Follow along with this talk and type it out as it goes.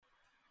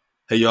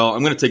Hey, y'all,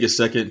 I'm going to take a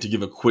second to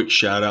give a quick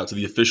shout out to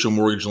the official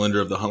mortgage lender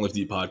of the Hunt Lift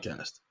Eat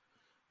podcast.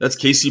 That's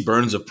Casey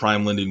Burns of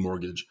Prime Lending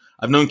Mortgage.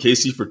 I've known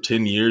Casey for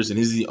 10 years, and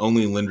he's the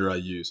only lender I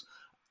use.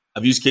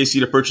 I've used Casey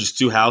to purchase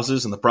 2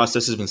 houses, and the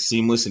process has been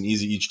seamless and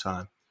easy each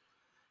time.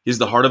 He's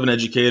the heart of an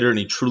educator, and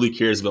he truly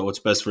cares about what's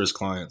best for his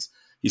clients.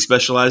 He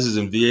specializes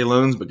in VA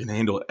loans, but can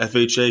handle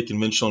FHA,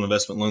 conventional, and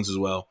investment loans as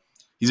well.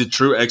 He's a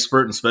true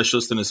expert and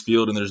specialist in his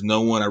field, and there's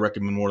no one I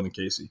recommend more than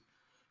Casey.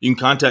 You can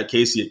contact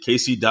Casey at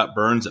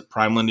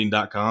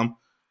casey.burns@primelending.com.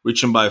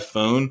 Reach him by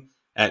phone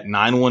at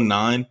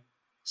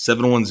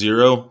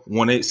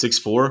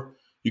 919-710-1864.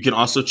 You can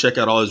also check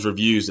out all his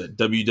reviews at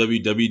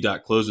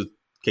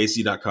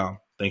www.closewithcasey.com.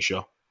 Thanks,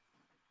 y'all.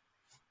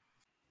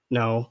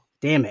 No,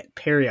 damn it.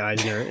 Perry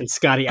Eisner and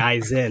Scotty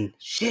Eisen.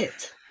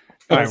 Shit.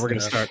 All right, we're going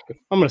to start.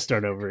 I'm going to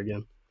start over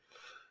again.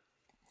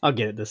 I'll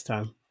get it this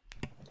time.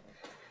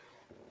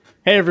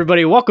 Hey,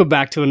 everybody. Welcome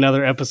back to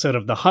another episode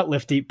of the Hunt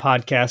Lift Eat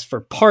podcast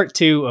for part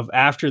 2 of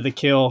After the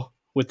Kill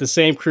with the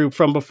same crew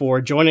from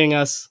before. Joining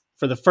us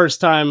for the first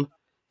time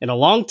in a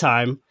long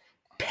time,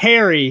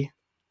 Perry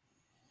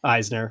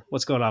Eisner.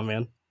 What's going on,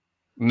 man?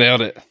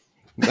 Nailed it.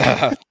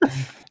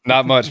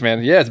 Not much,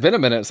 man. Yeah, it's been a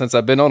minute since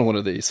I've been on one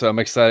of these, so I'm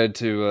excited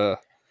to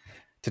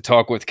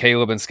talk with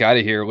Caleb and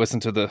Scotty here. Listen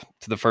to the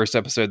first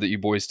episode that you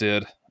boys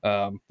did.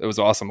 It was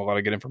awesome. A lot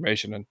of good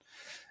information, and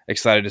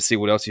excited to see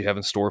what else you have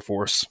in store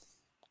for us.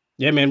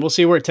 Yeah, man, we'll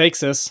see where it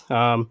takes us.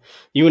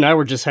 You and I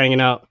were just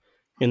hanging out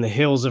in the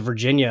hills of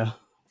Virginia,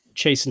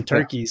 chasing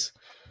turkeys.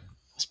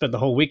 I spent the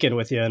whole weekend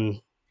with you,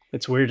 and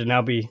it's weird to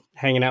now be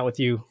hanging out with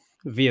you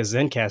via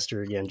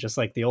Zencastr again, just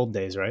like the old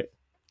days, right?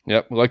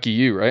 Yep, lucky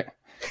you, right?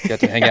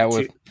 Got to hang out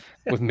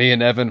with me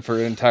and Evan for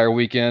an entire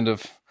weekend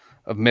of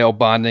male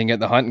bonding at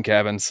the hunting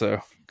cabin. So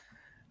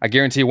I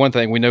guarantee one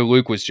thing, we know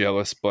Luke was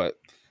jealous, but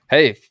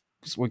hey,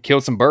 we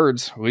killed some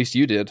birds. At least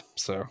you did,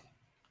 so...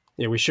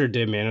 Yeah, we sure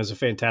did, man. It was a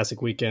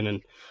fantastic weekend,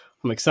 and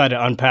I'm excited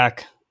to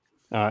unpack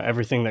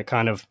everything that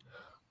kind of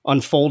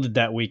unfolded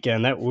that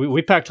weekend. That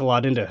we packed a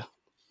lot into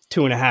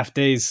 2.5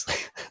 days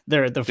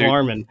there at the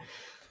farm, and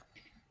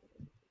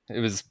it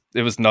was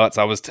nuts.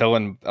 I was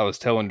telling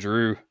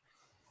Drew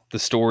the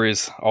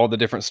stories, all the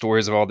different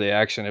stories of all the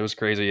action. It was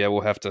crazy. Yeah,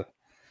 we'll have to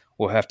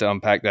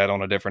unpack that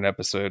on a different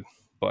episode.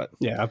 But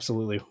yeah,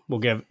 absolutely. We'll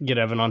get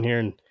Evan on here,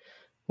 and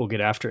we'll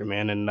get after it,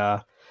 man.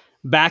 And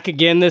back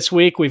again this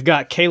week, we've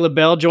got Caleb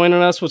Bell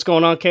joining us. What's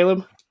going on,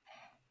 Caleb?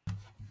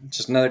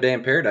 Just another day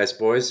in paradise,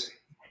 boys.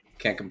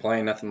 Can't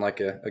complain. Nothing like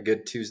a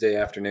good Tuesday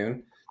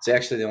afternoon. It's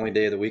actually the only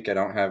day of the week I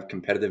don't have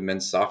competitive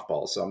men's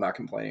softball, so I'm not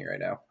complaining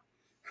right now.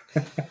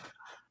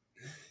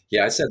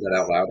 Yeah, I said that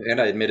out loud, and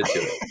I admitted to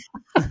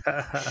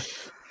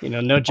it.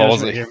 No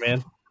judgment here,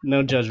 man.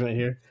 No judgment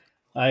here.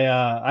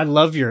 I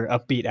love your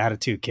upbeat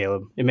attitude,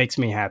 Caleb. It makes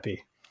me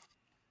happy.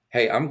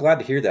 Hey, I'm glad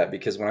to hear that,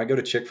 because when I go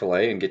to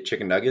Chick-fil-A and get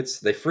chicken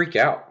nuggets, they freak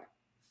out.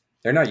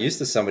 They're not used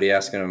to somebody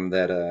asking them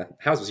that,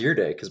 how's was your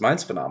day? Because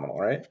mine's phenomenal,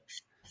 right?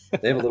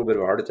 They have a little bit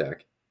of a heart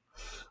attack.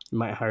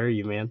 Might hire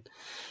you, man.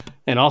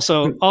 And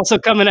also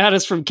coming at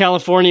us from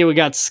California, we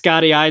got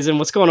Scotty Eisen.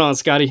 What's going on,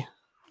 Scotty?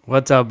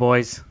 What's up,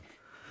 boys?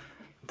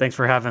 Thanks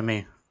for having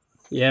me.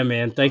 Yeah,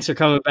 man. Thanks for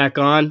coming back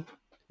on.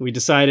 We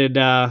decided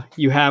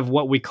you have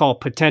what we call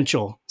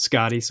potential,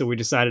 Scotty, so we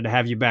decided to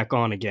have you back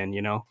on again,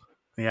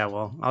 Yeah,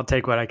 well, I'll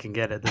take what I can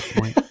get at this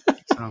point.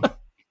 So,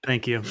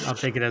 thank you. I'll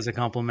take it as a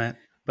compliment,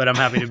 but I'm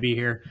happy to be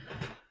here.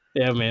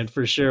 Yeah, man,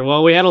 for sure.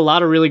 Well, we had a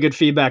lot of really good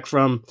feedback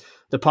from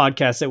the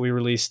podcast that we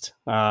released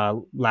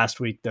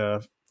last week,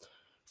 the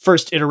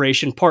first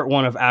iteration, part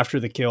 1 of After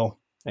the Kill.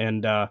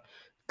 And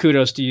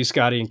kudos to you,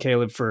 Scotty and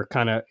Caleb, for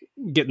kind of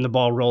getting the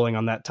ball rolling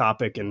on that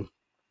topic and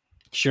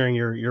sharing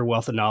your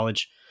wealth of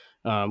knowledge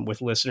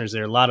with listeners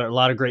there. A lot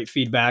of great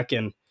feedback,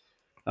 and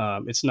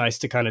it's nice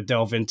to kind of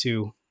delve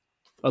into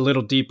a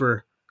little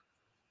deeper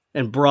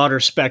and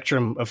broader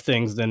spectrum of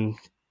things than,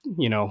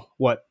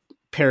 what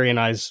Perry and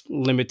I's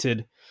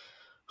limited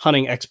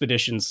hunting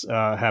expeditions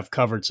have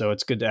covered. So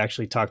it's good to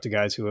actually talk to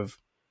guys who have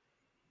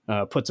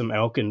put some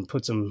elk and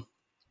put some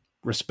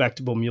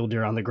respectable mule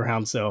deer on the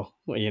ground. So,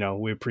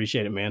 we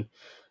appreciate it, man.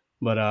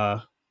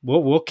 But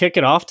we'll kick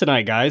it off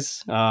tonight,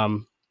 guys.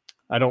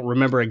 I don't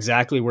remember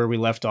exactly where we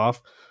left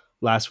off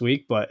last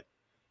week, but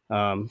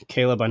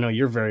Caleb, I know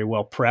you're very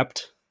well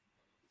prepped,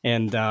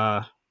 and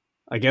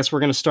I guess we're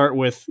going to start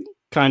with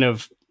kind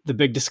of the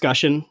big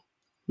discussion,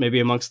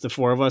 maybe amongst the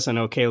 4 of us. I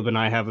know Caleb and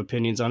I have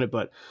opinions on it,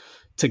 but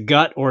to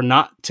gut or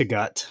not to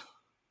gut,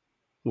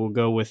 we'll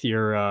go with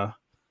your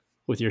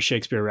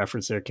Shakespeare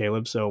reference there,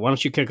 Caleb. So why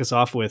don't you kick us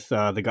off with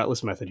the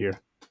gutless method here?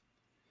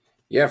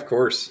 Yeah, of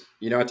course.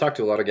 I talk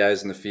to a lot of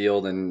guys in the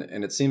field, and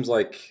it seems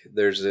like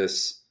there's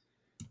this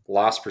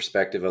lost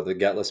perspective of the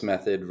gutless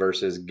method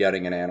versus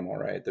gutting an animal,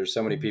 right? There's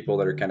so many people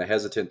that are kind of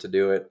hesitant to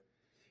do it.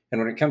 And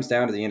when it comes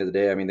down to the end of the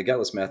day, I mean, the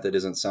gutless method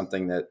isn't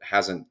something that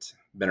hasn't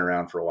been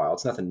around for a while.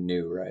 It's nothing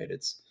new, right?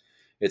 It's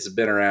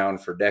been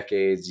around for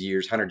decades,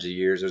 years, hundreds of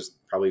years. There's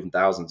probably even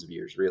thousands of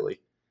years, really.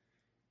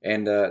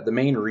 And the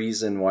main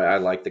reason why I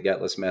like the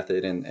gutless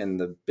method and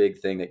the big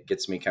thing that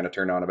gets me kind of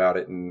turned on about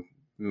it and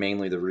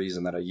mainly the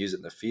reason that I use it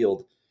in the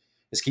field,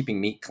 is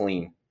keeping meat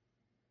clean.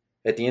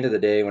 At the end of the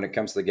day, when it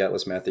comes to the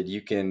gutless method,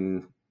 you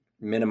can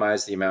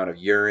minimize the amount of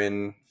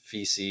urine,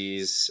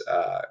 feces,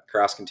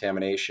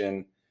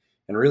 cross-contamination,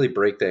 and really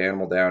break the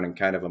animal down in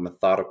kind of a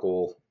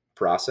methodical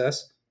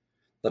process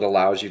that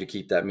allows you to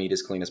keep that meat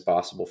as clean as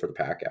possible for the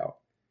pack out.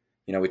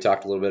 You know, we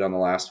talked a little bit on the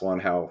last one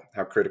how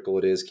critical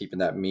it is keeping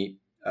that meat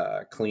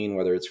clean,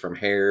 whether it's from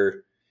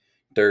hair,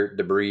 dirt,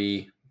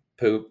 debris,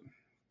 poop,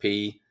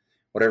 pee,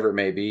 whatever it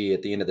may be.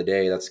 At the end of the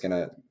day, that's going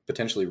to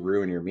potentially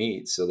ruin your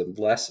meat. So the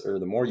less or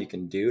the more you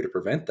can do to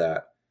prevent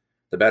that,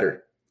 the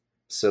better.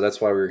 So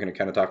that's why we were going to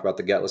kind of talk about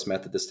the gutless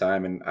method this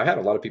time. And I had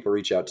a lot of people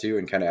reach out too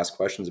and kind of ask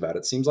questions about it.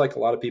 It seems like a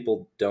lot of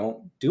people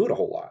don't do it a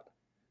whole lot.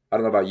 I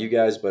don't know about you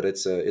guys, but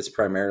it's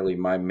primarily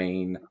my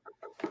main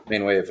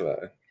way of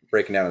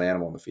breaking down an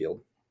animal in the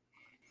field.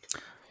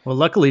 Well,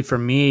 luckily for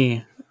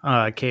me,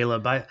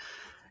 Caleb, I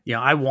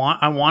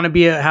want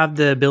to have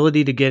the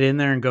ability to get in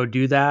there and go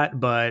do that.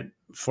 But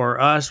for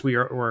us,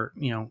 we're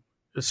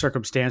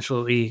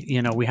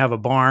circumstantially, we have a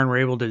barn. We're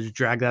able to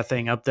drag that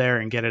thing up there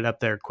and get it up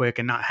there quick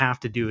and not have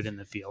to do it in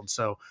the field.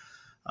 So,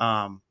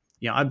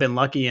 I've been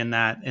lucky in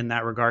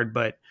that regard,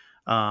 but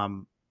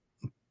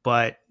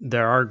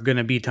there are going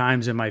to be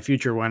times in my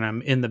future when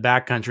I'm in the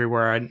backcountry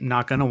where I'm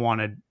not going to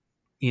want to,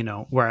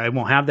 where I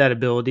won't have that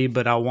ability,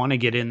 but I'll want to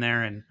get in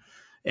there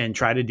and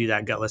try to do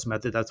that gutless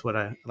method. That's what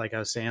I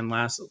was saying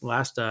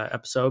last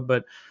episode,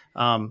 but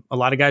a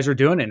lot of guys are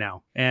doing it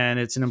now, and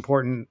it's an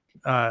important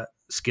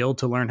skill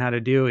to learn how to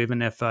do,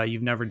 even if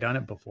you've never done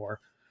it before.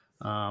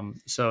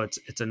 So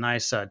it's a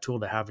nice tool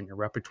to have in your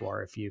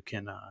repertoire if you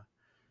can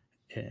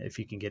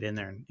get in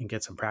there and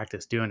get some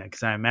practice doing it.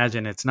 Cause I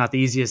imagine it's not the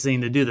easiest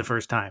thing to do the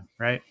first time,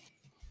 right?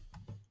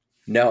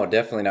 No,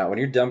 definitely not. When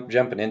you're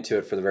jumping into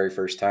it for the very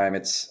first time,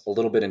 it's a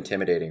little bit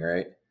intimidating,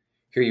 right?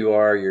 Here you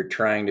are, you're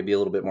trying to be a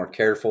little bit more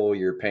careful.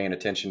 You're paying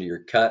attention to your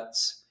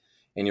cuts,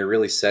 and you're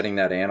really setting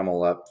that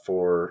animal up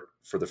for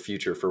the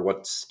future, for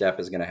what step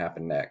is going to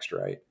happen next,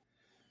 right?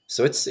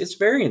 So it's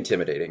very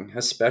intimidating,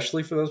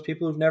 especially for those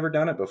people who've never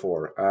done it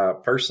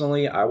before.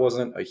 Personally, I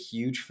wasn't a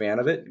huge fan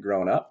of it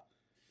growing up.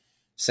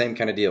 Same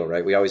kind of deal,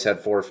 right? We always had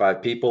 4 or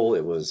 5 people.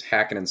 It was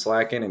hacking and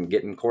slacking and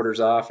getting quarters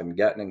off and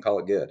gutting and call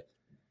it good.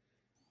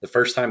 The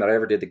first time that I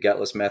ever did the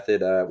gutless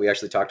method, we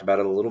actually talked about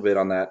it a little bit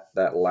on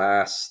that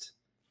last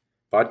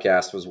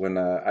podcast, was when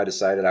I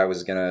decided I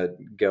was going to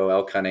go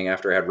elk hunting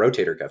after I had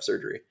rotator cuff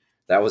surgery.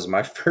 That was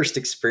my first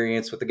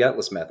experience with the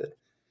gutless method.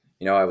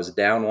 I was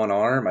down one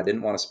arm. I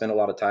didn't want to spend a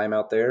lot of time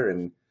out there,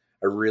 and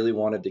I really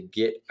wanted to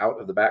get out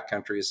of the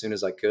backcountry as soon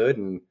as I could.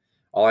 And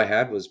all I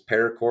had was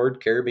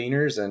paracord,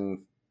 carabiners,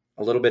 and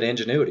a little bit of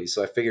ingenuity.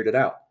 So I figured it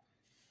out.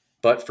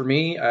 But for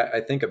me,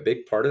 I think a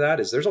big part of that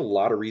is there's a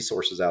lot of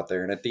resources out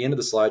there. And at the end of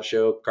the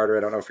slideshow, Carter,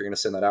 I don't know if you're going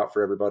to send that out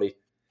for everybody,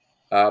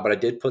 but I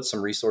did put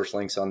some resource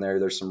links on there.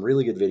 There's some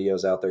really good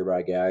videos out there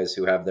by guys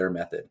who have their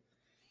method.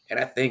 And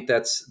I think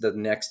that's the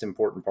next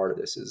important part of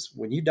this, is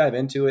when you dive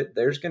into it,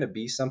 there's going to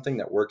be something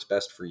that works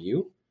best for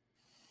you.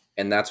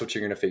 And that's what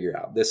you're going to figure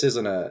out. This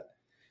isn't a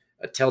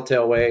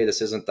telltale way.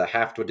 This isn't the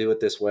have to do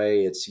it this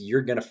way. It's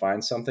you're going to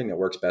find something that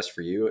works best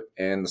for you.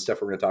 And the stuff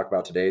we're going to talk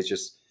about today is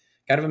just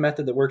kind of a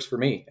method that works for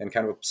me, and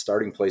kind of a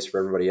starting place for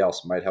everybody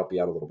else. Might help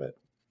you out a little bit.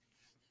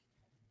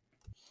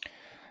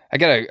 I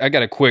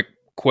got a quick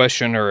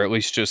question, or at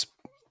least just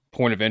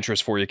point of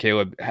interest for you,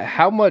 Caleb.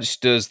 How much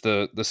does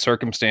the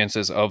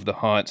circumstances of the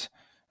hunt,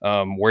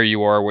 where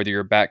you are, whether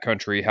you're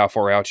backcountry, how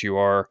far out you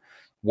are,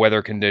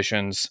 weather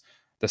conditions,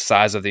 the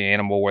size of the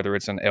animal, whether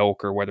it's an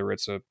elk or whether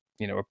it's a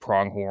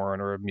pronghorn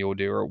or a mule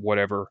deer or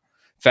whatever,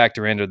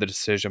 factor into the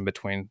decision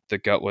between the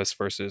gutless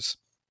versus,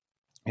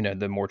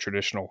 the more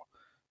traditional,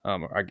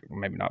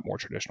 maybe not more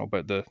traditional,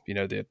 but the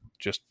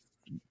just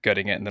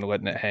gutting it and then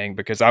letting it hang?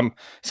 Because I'm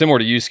similar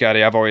to you,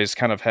 Scotty. I've always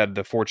kind of had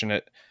the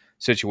fortunate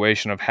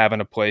situation of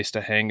having a place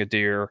to hang a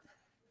deer.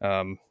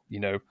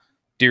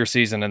 Deer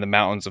season in the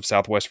mountains of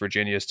Southwest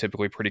Virginia is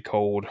typically pretty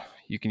cold.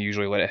 You can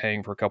usually let it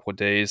hang for a couple of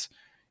days.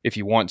 If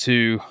you want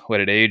to,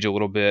 let it age a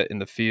little bit in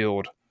the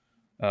field.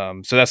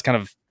 So that's kind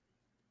of,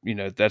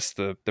 that's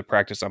the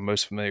practice I'm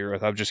most familiar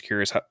with. I'm just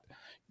curious,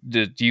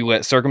 do you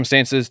let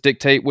circumstances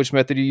dictate which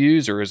method you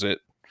use, or is it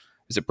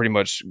pretty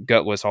much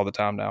gutless all the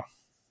time now?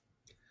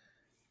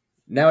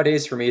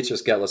 Nowadays, for me, it's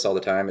just gutless all the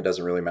time. It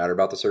doesn't really matter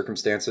about the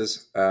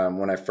circumstances.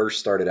 When I first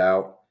started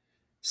out,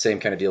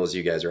 same kind of deal as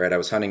you guys, right? I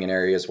was hunting in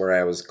areas where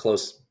I was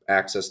close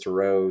access to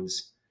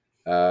roads,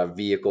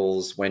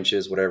 vehicles,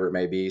 winches, whatever it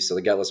may be. So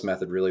the gutless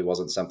method really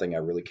wasn't something I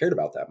really cared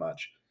about that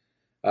much.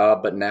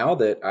 But now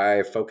that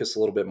I focus a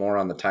little bit more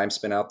on the time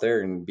spent out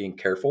there and being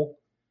careful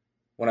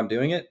when I'm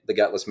doing it, the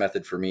gutless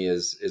method for me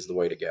is the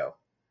way to go.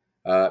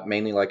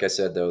 Mainly, like I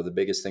said, though, the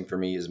biggest thing for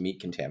me is meat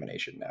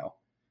contamination now.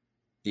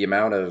 The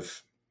amount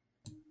of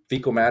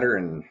fecal matter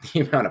and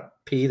the amount of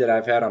pee that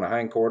I've had on a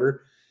hind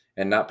quarter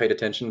and not paid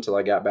attention until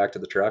I got back to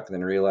the truck, and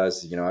then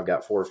realized, I've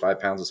got 4 or 5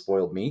 pounds of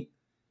spoiled meat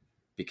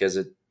because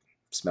it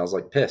smells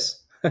like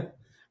piss,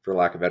 for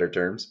lack of better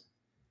terms.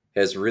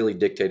 has really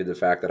dictated the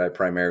fact that I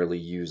primarily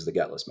use the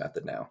gutless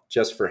method now,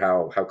 just for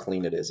how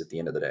clean it is at the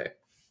end of the day.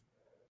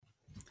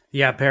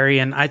 Yeah, Perry,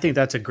 and I think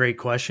that's a great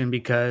question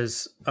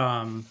because,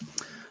 believe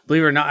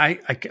it or not,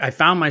 I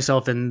found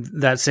myself in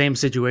that same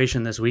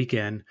situation this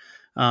weekend,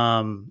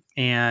 and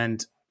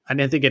I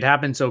didn't think it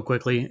happened so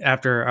quickly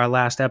after our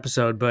last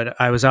episode.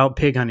 But I was out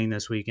pig hunting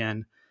this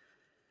weekend,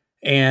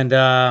 and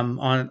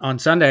on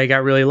Sunday I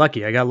got really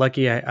lucky.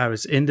 I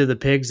was into the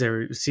pigs;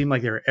 it seemed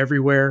like they were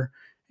everywhere,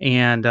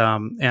 and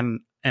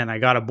I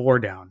got a boar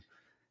down,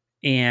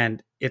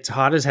 and it's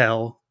hot as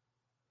hell,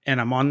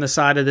 and I'm on the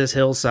side of this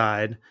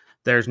hillside.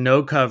 There's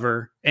no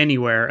cover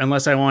anywhere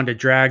unless I wanted to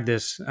drag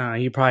this.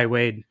 He probably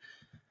weighed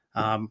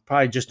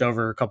probably just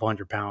over a couple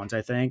 100 pounds,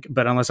 I think.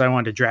 But unless I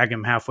wanted to drag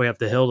him halfway up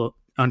the hill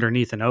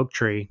underneath an oak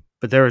tree,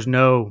 but there was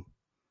no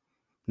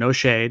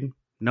shade,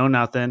 no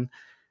nothing.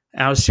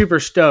 And I was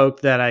super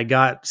stoked that I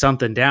got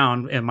something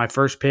down in my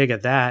first pig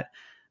at that.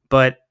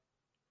 But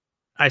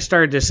I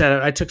started to set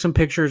up, I took some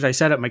pictures. I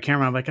set up my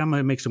camera. I'm like, I'm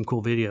going to make some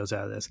cool videos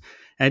out of this.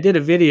 And I did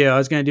a video. I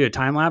was going to do a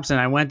time lapse, and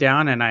I went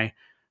down and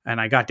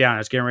I got down. I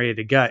was getting ready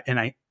to gut, and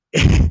I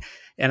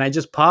and I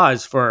just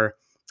paused for.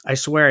 I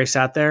swear I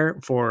sat there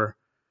for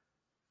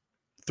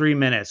 3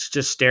 minutes,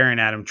 just staring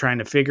at him, trying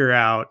to figure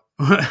out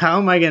how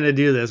am I going to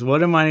do this?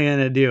 What am I going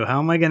to do? How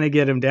am I going to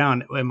get him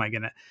down? Am I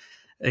going to,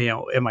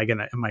 am I going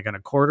to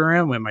quarter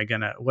him? How am I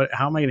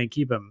going to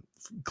keep him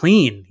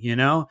clean?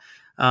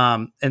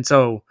 And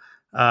so,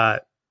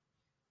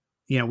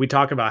 we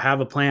talk about have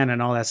a plan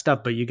and all that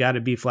stuff, but you got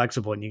to be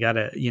flexible and you got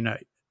to,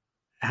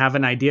 have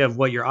an idea of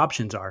what your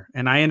options are.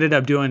 And I ended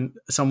up doing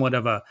somewhat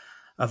of a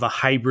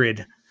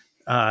hybrid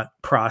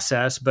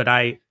process, but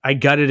I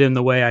gutted him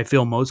the way I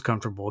feel most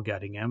comfortable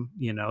gutting him.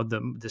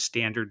 The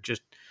standard,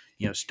 just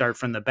start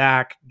from the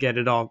back, get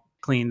it all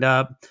cleaned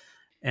up,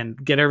 and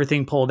get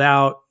everything pulled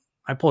out.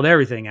 I pulled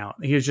everything out.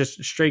 He was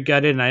just straight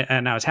gutted,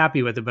 and I was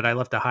happy with it. But I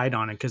left a hide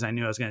on it because I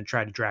knew I was going to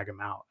try to drag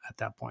him out at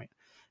that point.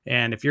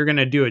 And if you're going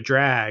to do a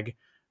drag,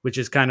 which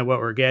is kind of what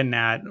we're getting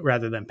at,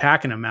 rather than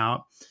packing him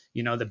out,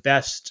 the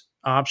best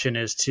option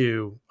is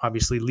to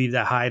obviously leave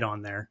that hide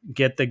on there,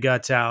 get the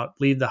guts out,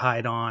 leave the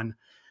hide on,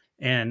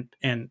 and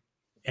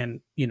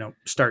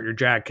start your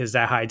drag, because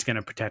that hide's going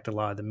to protect a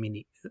lot of the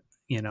meat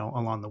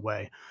along the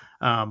way.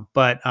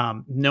 But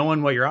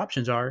knowing what your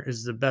options are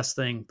is the best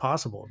thing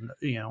possible,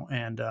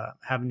 and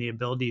having the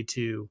ability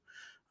to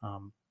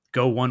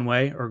go one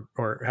way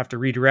or have to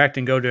redirect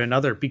and go to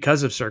another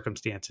because of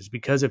circumstances,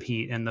 because of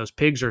heat. And those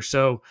pigs are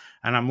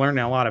and I'm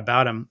learning a lot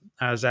about them.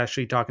 I was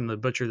actually talking to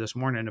the butcher this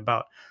morning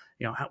about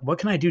what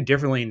can I do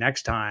differently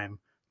next time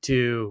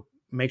to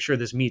make sure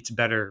this meat's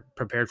better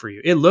prepared for you?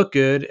 It looked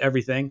good,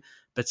 everything,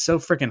 but it's so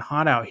freaking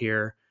hot out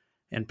here,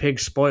 and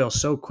pigs spoil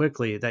so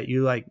quickly that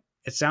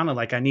it sounded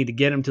like I need to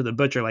get them to the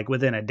butcher like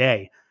within a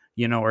day,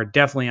 or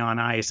definitely on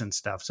ice and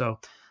stuff. So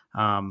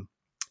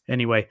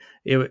anyway,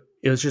 it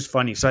was just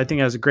funny. So I think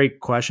that was a great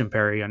question,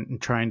 Perry, on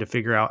trying to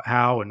figure out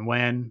how and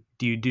when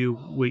do you do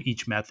with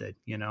each method,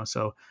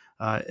 So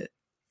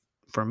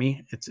for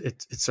me,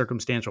 it's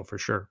circumstantial for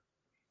sure.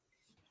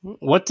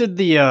 What did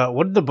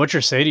the butcher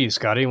say to you,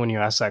 Scotty, when you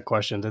asked that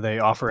question? Did they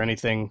offer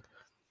anything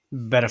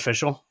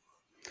beneficial?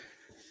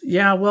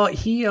 Yeah, well,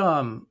 he,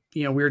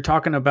 we were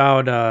talking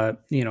about,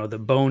 the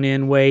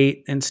bone-in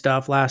weight and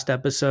stuff last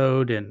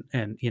episode,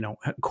 and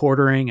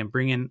quartering and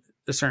bringing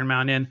a certain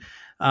amount in.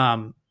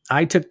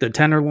 I took the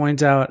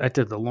tenderloins out. I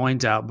took the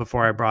loins out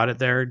before I brought it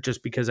there,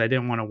 just because I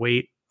didn't want to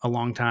wait a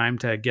long time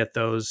to get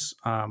those.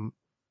 I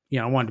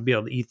wanted to be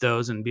able to eat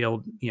those and be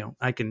able,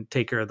 I can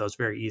take care of those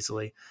very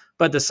easily.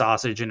 But the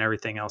sausage and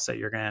everything else that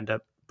you're going to end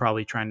up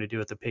probably trying to do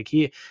with the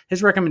pig,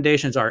 his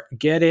recommendations are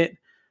get it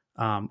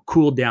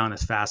cooled down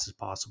as fast as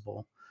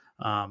possible.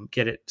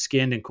 Get it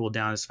skinned and cooled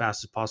down as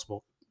fast as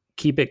possible.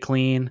 Keep it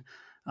clean.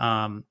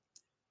 I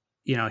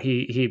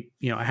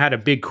had a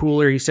big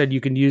cooler. He said you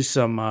can use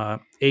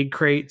some egg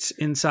crates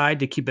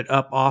inside to keep it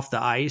up off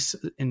the ice,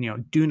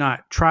 and do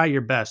not try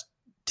your best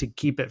to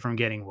keep it from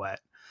getting wet.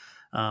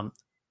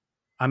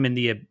 I'm in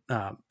the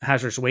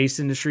hazardous waste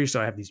industry,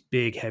 so I have these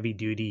big,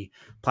 heavy-duty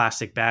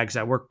plastic bags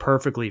that work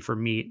perfectly for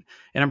meat.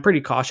 And I'm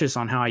pretty cautious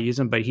on how I use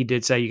them, but he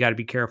did say you got to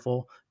be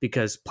careful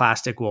because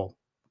plastic will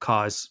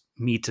cause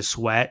meat to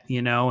sweat,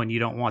 and you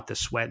don't want the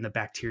sweat and the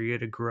bacteria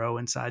to grow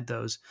inside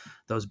those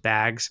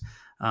bags.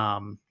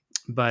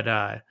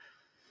 But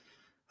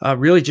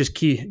really just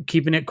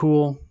keeping it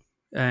cool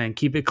and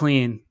keep it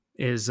clean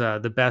is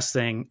the best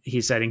thing,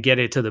 he said, and get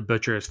it to the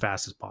butcher as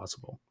fast as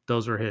possible.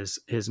 Those were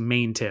his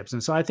main tips.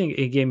 And so I think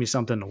it gave me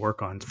something to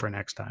work on for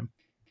next time.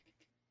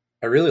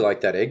 I really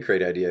like that egg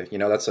crate idea.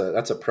 That's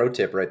a pro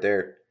tip right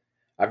there.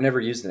 I've never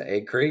used an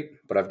egg crate,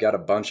 but I've got a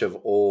bunch of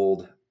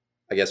old,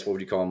 I guess, what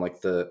would you call them?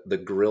 Like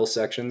the grill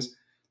sections,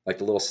 like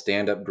the little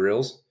stand-up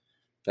grills.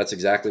 That's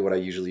exactly what I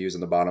usually use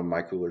in the bottom of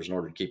my coolers in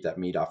order to keep that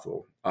meat off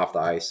the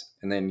ice.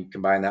 And then you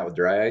combine that with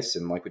dry ice.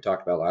 And like we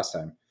talked about last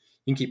time,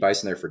 you can keep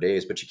ice in there for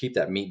days, but you keep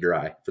that meat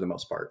dry for the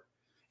most part,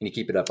 and you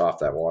keep it up off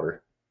that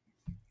water.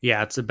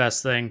 Yeah, it's the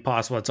best thing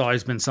possible. It's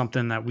always been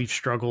something that we've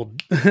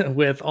struggled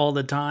with all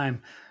the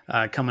time.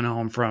 coming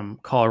home from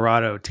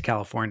Colorado to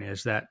California,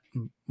 is that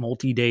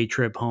multi-day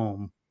trip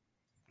home,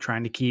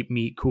 trying to keep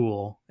meat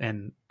cool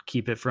and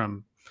keep it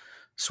from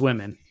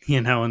swimming,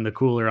 in the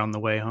cooler on the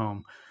way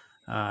home.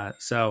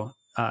 So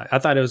I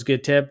thought it was a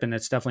good tip, and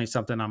it's definitely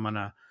something I'm going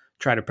to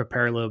try to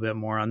prepare a little bit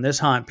more on this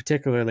hunt.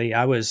 Particularly,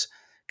 I was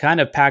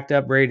kind of packed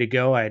up, ready to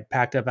go. I had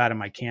packed up out of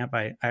my camp.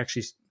 I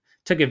actually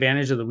took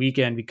advantage of the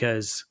weekend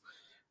because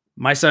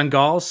my son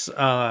golfs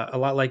a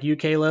lot like you,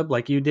 Caleb,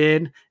 like you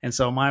did. And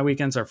so my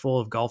weekends are full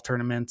of golf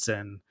tournaments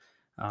and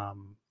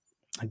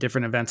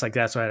different events like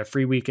that. So I had a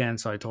free weekend.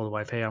 So I told the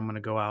wife, hey, I'm going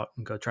to go out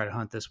and go try to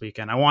hunt this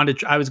weekend.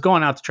 I was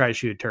going out to try to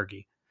shoot a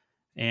turkey.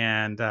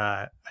 And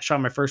I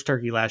shot my first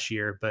turkey last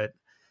year, but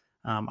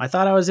I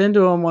thought I was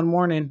into them one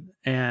morning,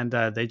 and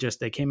they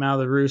came out of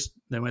the roost.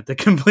 They went the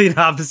complete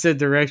opposite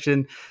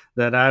direction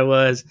that I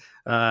was.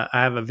 I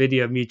have a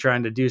video of me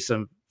trying to do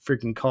some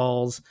freaking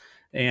calls,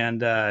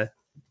 and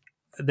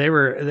they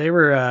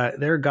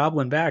were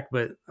gobbling back,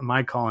 but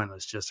my calling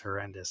was just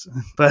horrendous.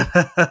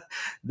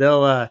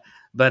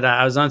 But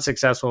I was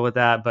unsuccessful with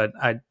that. But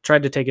I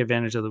tried to take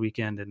advantage of the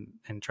weekend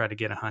and try to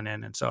get a hunt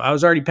in. And so I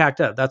was already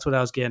packed up. That's what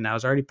I was getting. I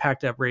was already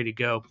packed up, ready to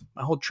go.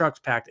 My whole truck's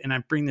packed, and I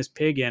bring this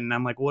pig in, and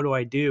I'm like, what do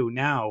I do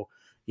now?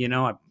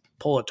 I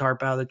pull a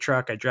tarp out of the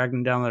truck. I dragged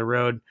him down the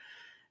road.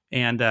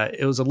 And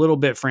it was a little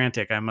bit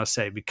frantic, I must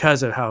say,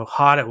 because of how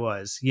hot it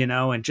was,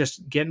 and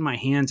just getting my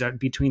hands out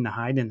between the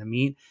hide and the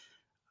meat.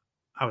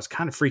 I was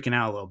kind of freaking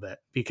out a little bit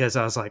because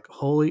I was like,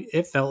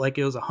 it felt like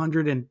it was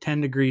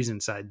 110 degrees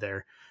inside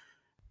there.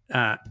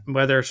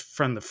 Whether it's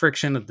from the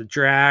friction of the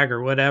drag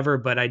or whatever,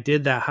 but I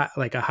did that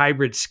like a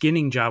hybrid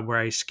skinning job where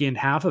I skinned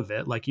half of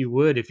it like you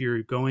would if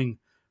you're going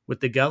with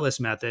the gutless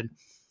method.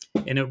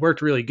 And it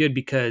worked really good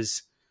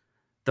because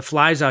the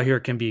flies out here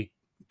can be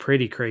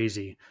pretty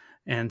crazy.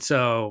 And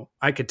so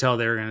I could tell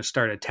they were going to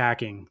start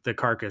attacking the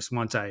carcass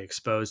once I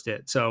exposed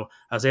it. So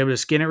I was able to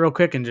skin it real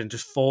quick and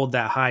just fold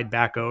that hide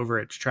back over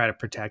it to try to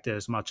protect it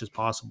as much as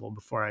possible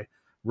before I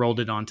rolled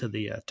it onto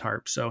the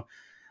tarp. So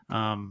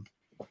I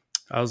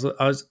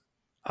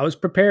was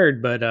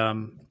prepared, but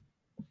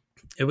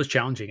it was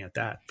challenging at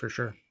that for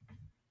sure.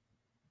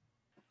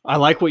 I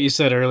like what you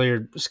said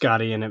earlier,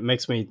 Scotty, and it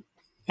makes me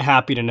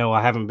happy to know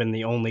I haven't been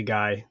the only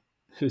guy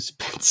who's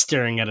been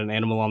staring at an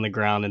animal on the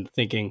ground and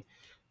thinking,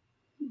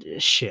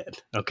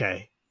 shit,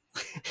 okay.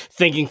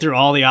 Thinking through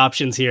all the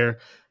options here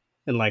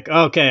and like,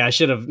 okay, I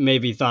should have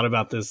maybe thought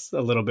about this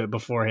a little bit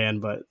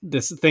beforehand, but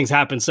things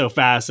happen so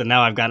fast and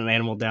now I've got an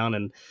animal down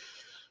and,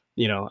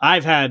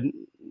 I've had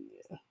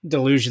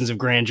delusions of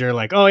grandeur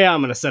like, oh yeah, I'm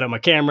going to set up my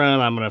camera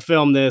and I'm going to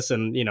film this.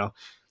 And,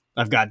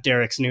 I've got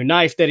Derek's new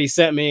knife that he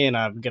sent me and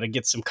I'm going to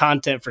get some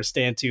content for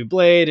Stand 2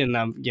 Blade and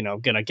I'm,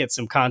 going to get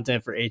some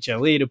content for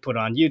HLE to put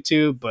on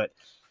YouTube, but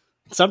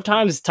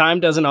sometimes time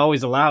doesn't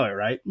always allow it,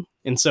 right?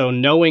 And so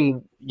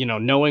knowing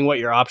what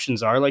your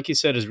options are, like you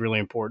said, is really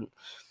important.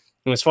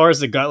 And as far as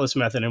the gutless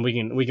method, and we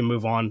can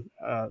move on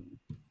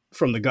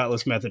from the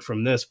gutless method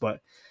from this,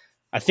 but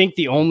I think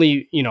the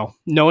only,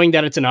 knowing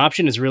that it's an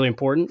option is really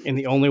important. And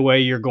the only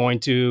way you're going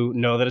to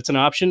know that it's an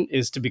option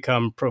is to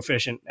become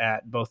proficient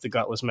at both the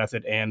gutless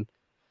method and,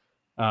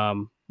 I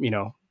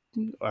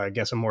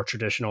guess a more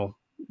traditional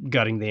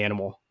gutting the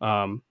animal,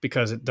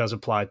 because it does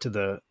apply to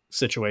the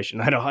situation.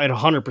 It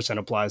 100%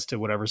 applies to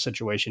whatever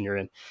situation you're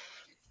in.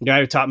 The guy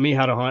who taught me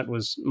how to hunt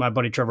was my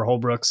buddy Trevor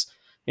Holbrooks,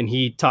 and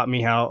he taught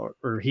me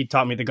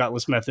the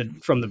gutless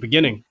method from the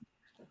beginning.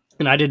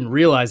 And I didn't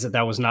realize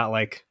that was not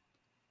like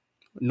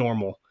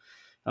normal.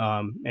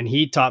 And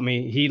he taught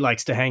me, he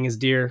likes to hang his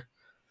deer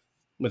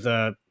with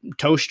a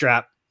toe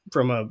strap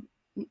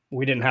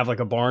we didn't have like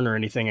a barn or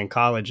anything in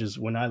college is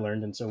when I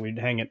learned. And so we'd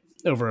hang it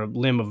over a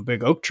limb of a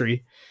big oak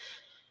tree.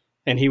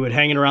 And he would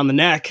hang it around the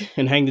neck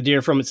and hang the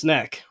deer from its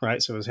neck,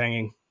 right? So it was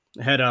hanging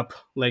head up,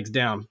 legs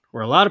down.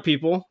 Where a lot of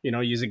people,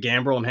 use a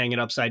gambrel and hang it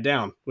upside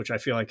down, which I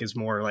feel like is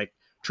more like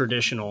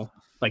traditional,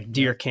 like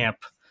deer camp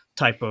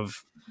type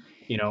of,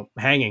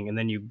 hanging. And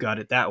then you gut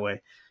it that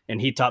way.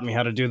 And he taught me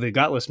how to do the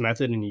gutless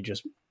method. And you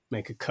just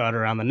make a cut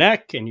around the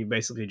neck and you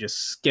basically just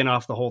skin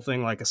off the whole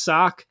thing like a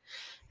sock.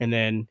 And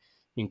then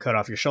you can cut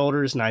off your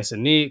shoulders, nice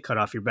and neat, cut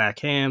off your back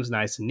hams,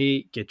 nice and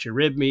neat, get your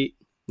rib meat,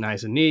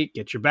 nice and neat,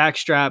 get your back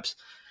straps.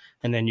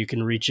 And then you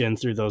can reach in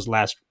through those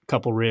last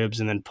couple ribs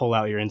and then pull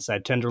out your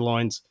inside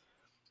tenderloins.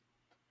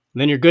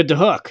 And then you're good to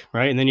hook,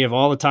 right? And then you have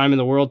all the time in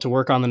the world to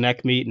work on the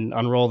neck meat and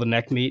unroll the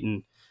neck meat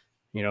and,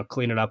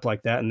 clean it up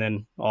like that. And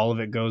then all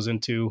of it goes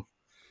into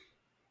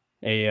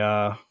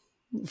a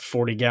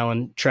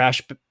 40-gallon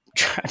trash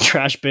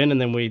bin.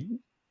 And then we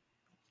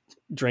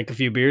drink a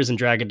few beers and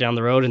drag it down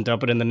the road and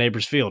dump it in the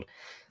neighbor's field.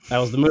 That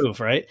was the move,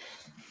 right?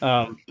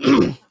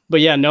 But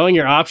yeah, knowing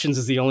your options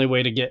is the only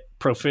way to get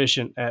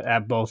proficient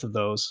at both of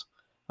those.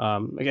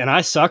 And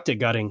I sucked at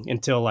gutting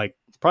until like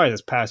probably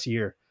this past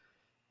year.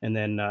 And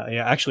then,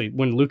 actually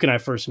when Luke and I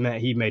first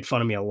met, he made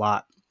fun of me a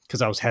lot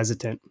because I was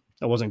hesitant.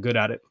 I wasn't good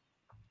at it.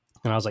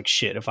 And I was like,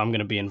 shit, if I'm going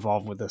to be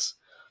involved with this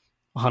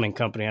hunting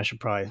company, I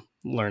should probably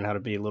learn how to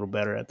be a little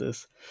better at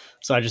this.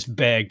 So I just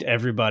begged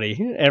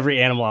everybody,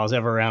 every animal I was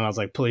ever around. I was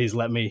like, please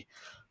let me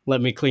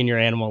let me clean your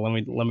animal.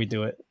 Let me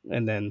do it.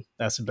 And then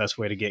that's the best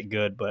way to get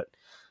good. But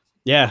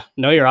yeah,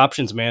 know your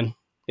options, man.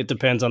 It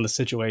depends on the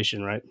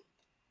situation, right?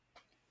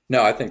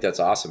 No, I think that's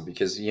awesome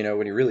because,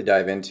 when you really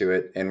dive into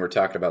it and we're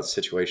talking about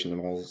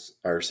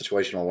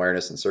situational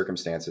awareness and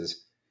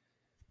circumstances,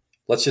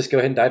 let's just go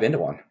ahead and dive into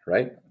one,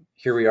 right?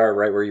 Here we are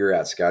right where you're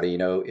at, Scotty.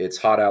 It's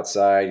hot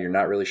outside. You're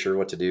not really sure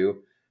what to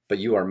do, but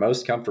you are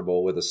most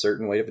comfortable with a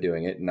certain way of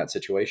doing it in that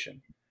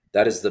situation.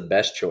 That is the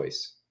best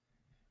choice.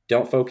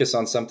 Don't focus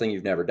on something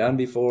you've never done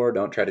before.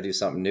 Don't try to do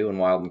something new and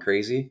wild and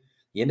crazy. At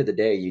the end of the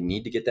day, you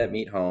need to get that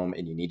meat home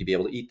and you need to be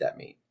able to eat that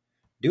meat.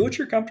 Do what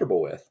you're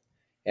comfortable with.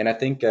 And I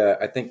think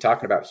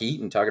talking about heat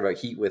and talking about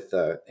heat with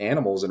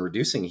animals and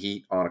reducing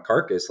heat on a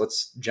carcass,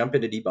 let's jump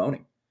into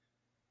deboning.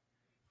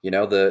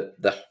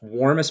 The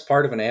warmest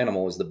part of an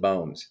animal is the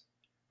bones,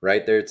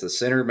 right there. It's the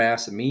center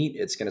mass of meat.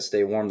 It's going to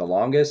stay warm the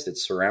longest.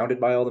 It's surrounded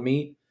by all the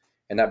meat,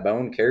 and that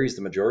bone carries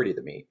the majority of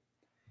the meat.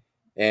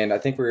 And I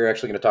think we're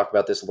actually going to talk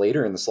about this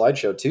later in the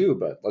slideshow too,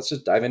 but let's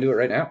just dive into it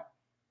right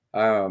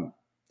now.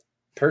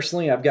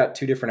 Personally, I've got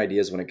two different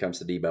ideas when it comes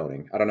to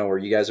deboning. I don't know where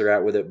you guys are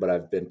at with it, but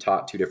I've been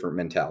taught two different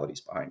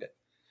mentalities behind it.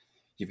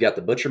 You've got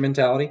the butcher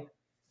mentality,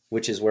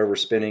 which is where we're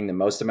spending the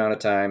most amount of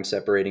time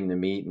separating the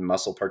meat and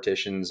muscle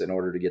partitions in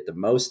order to get the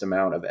most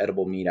amount of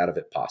edible meat out of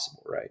it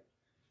possible, right?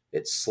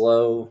 It's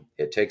slow,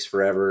 it takes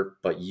forever,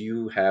 but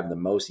you have the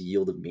most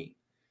yield of meat.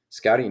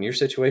 Scotty, in your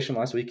situation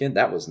last weekend,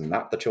 that was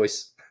not the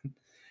choice.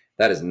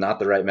 That is not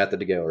the right method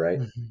to go, right?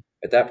 Mm-hmm.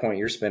 At that point,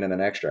 you're spending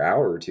an extra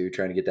hour or two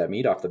trying to get that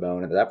meat off the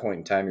bone. And at that point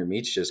in time, your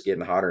meat's just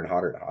getting hotter and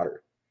hotter and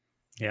hotter.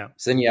 Yeah.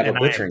 So then you have a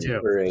butchering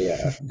or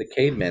the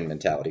caveman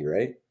mentality,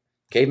 right?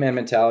 Caveman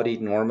mentality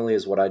normally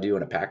is what I do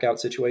in a pack out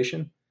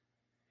situation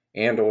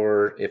and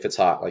or if it's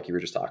hot, like you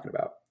were just talking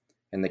about.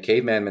 And the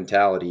caveman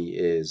mentality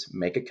is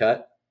make a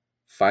cut,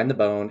 find the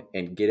bone,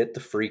 and get it the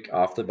freak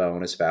off the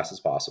bone as fast as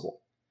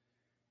possible.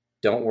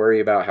 Don't worry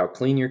about how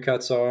clean your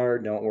cuts are.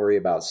 Don't worry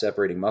about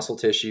separating muscle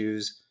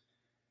tissues.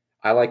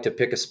 I like to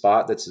pick a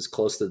spot that's as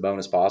close to the bone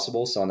as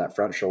possible. So on that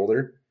front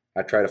shoulder,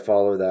 I try to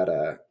follow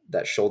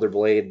that shoulder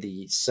blade,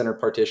 the center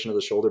partition of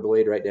the shoulder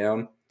blade right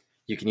down.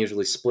 You can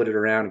usually split it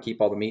around and keep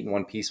all the meat in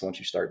one piece once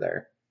you start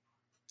there.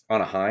 On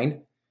a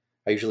hind,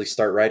 I usually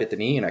start right at the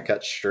knee and I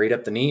cut straight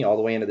up the knee all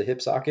the way into the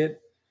hip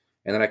socket.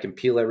 And then I can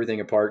peel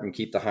everything apart and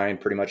keep the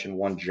hind pretty much in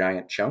one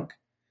giant chunk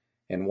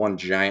and one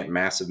giant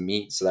massive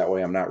meat. So that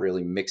way I'm not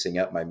really mixing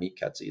up my meat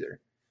cuts either.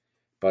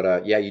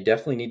 But you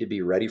definitely need to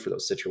be ready for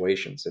those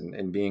situations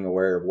and being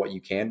aware of what you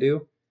can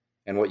do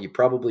and what you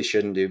probably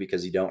shouldn't do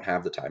because you don't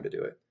have the time to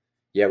do it.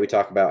 Yeah, we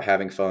talk about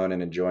having fun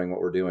and enjoying what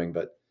we're doing,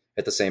 but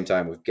at the same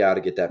time, we've got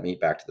to get that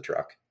meat back to the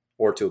truck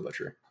or to a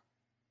butcher.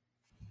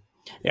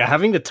 Yeah,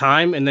 having the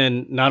time, and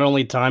then not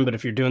only time, but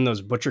if you're doing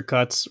those butcher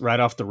cuts right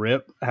off the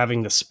rip,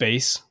 having the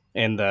space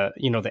and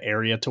the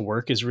area to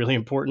work is really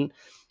important.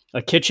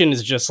 A kitchen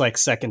is just like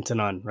second to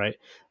none, right?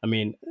 I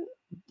mean,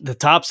 the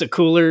tops of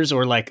coolers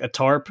or like a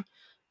tarp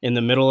in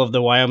the middle of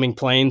the Wyoming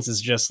plains is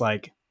just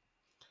like,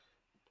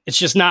 it's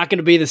just not going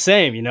to be the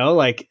same,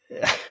 like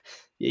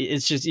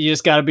it's just, you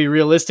just got to be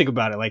realistic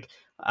about it. Like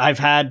I've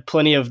had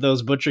plenty of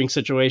those butchering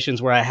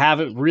situations where I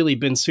haven't really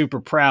been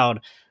super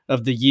proud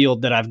of the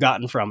yield that I've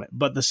gotten from it,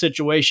 but the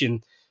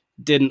situation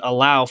didn't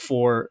allow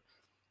for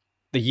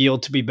the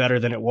yield to be better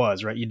than it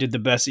was, right? You did the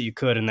best that you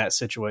could in that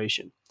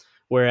situation.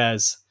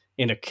 Whereas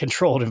in a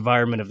controlled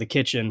environment of the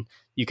kitchen,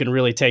 you can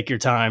really take your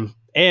time.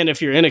 And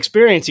if you're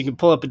inexperienced, you can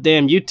pull up a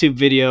damn YouTube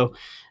video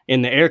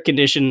in the air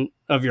condition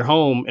of your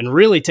home and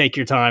really take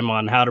your time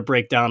on how to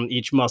break down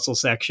each muscle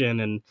section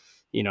and,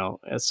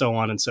 so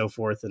on and so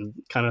forth, and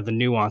kind of the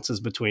nuances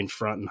between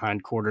front and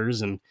hind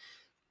quarters and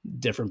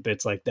different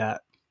bits like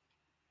that.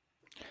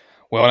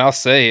 Well, and I'll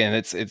say, and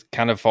it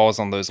kind of falls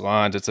on those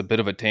lines. It's a bit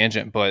of a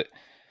tangent, but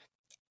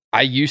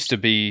I used to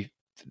be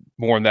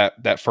more in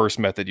that first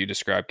method you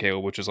described,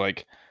 Caleb, which is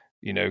like,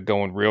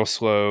 going real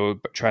slow,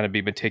 but trying to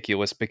be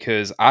meticulous,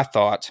 because I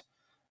thought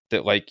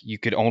that like you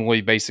could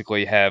only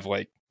basically have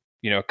like,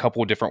 a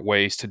couple of different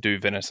ways to do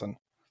venison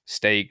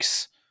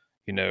steaks.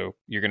 You're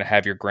going to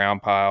have your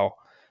ground pile.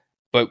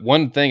 But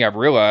one thing I've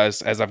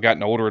realized as I've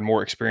gotten older and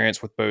more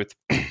experience with both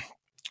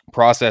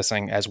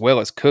processing as well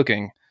as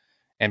cooking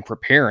and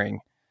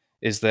preparing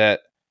is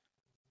that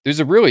there's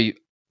a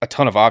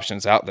ton of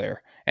options out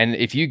there. And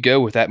if you go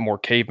with that more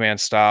caveman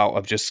style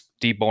of just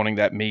deboning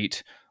that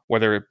meat,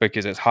 whether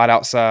because it's hot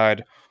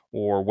outside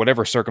or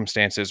whatever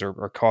circumstances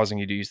are causing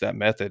you to use that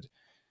method,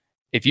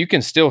 if you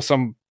can still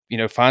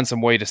find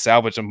some way to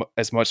salvage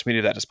as much meat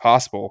of that as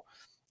possible,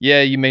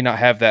 yeah, you may not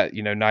have that,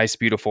 nice,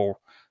 beautiful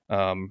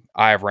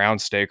eye of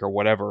round steak or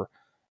whatever,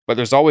 but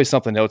there's always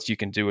something else you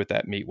can do with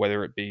that meat,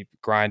 whether it be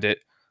grind it,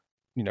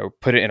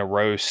 put it in a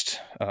roast,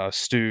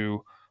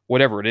 stew,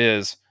 whatever it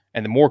is.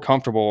 And the more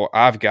comfortable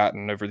I've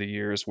gotten over the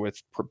years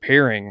with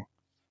preparing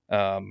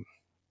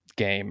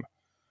game,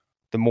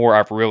 the more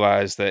I've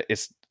realized that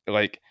it's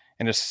like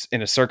in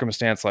a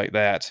circumstance like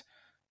that,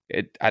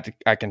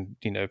 I can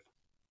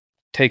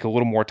take a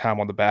little more time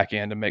on the back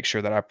end to make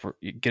sure that I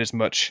get as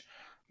much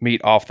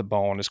meat off the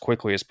bone as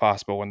quickly as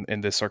possible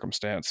in this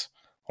circumstance.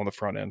 on the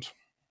front end.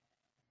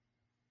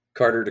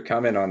 Carter, to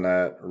comment on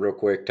that real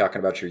quick, talking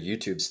about your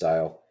YouTube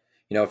style,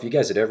 if you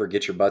guys would ever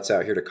get your butts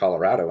out here to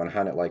Colorado and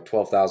hunt at like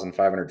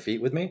 12,500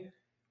 feet with me,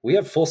 we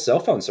have full cell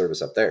phone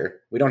service up there.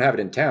 We don't have it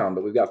in town,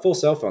 but we've got full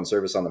cell phone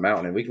service on the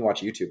mountain, and we can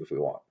watch YouTube if we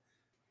want.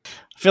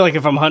 I feel like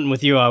if I'm hunting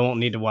with you, I won't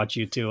need to watch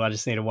YouTube. I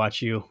just need to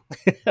watch you.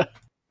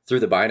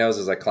 Through the binos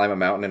as I climb a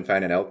mountain and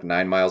find an elk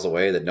 9 miles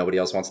away that nobody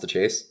else wants to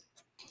chase.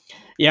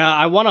 Yeah,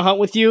 I want to hunt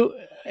with you,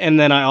 and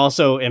then I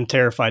also am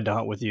terrified to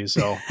hunt with you.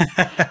 So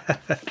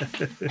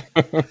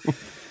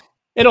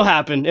it'll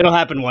happen. It'll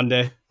happen one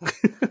day.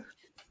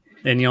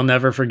 And you'll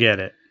never forget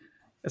it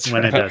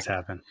when it does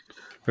happen.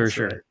 For That's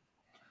sure. right.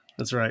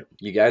 That's right.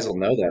 You guys will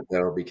know that,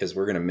 though, because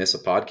we're going to miss a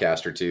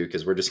podcast or two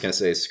because we're just going to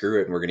say screw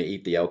it and we're going to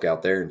eat the elk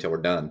out there until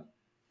we're done.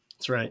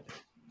 That's right.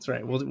 That's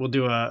right. We'll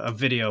do a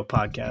video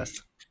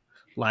podcast,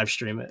 live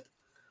stream it.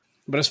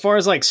 But as far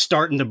as like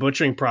starting the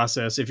butchering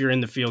process, if you're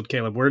in the field,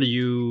 Caleb, where do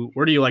you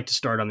like to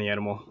start on the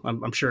animal?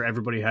 I'm sure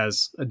everybody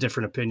has a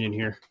different opinion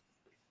here.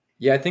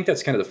 Yeah, I think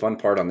that's kind of the fun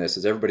part on this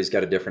is everybody's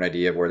got a different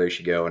idea of where they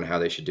should go and how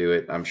they should do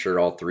it. I'm sure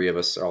all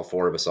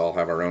four of us all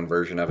have our own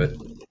version of it.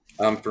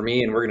 For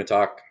me, and we're going to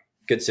talk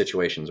good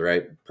situations,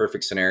 right?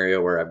 Perfect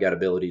scenario where I've got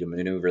ability to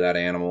maneuver that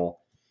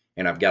animal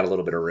and I've got a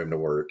little bit of room to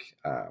work.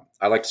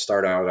 I like to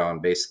start out on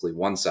basically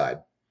one side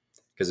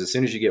because as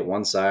soon as you get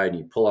one side and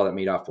you pull all that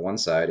meat off to one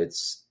side,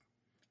 it's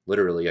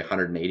literally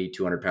 180,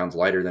 200 pounds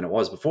lighter than it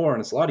was before. And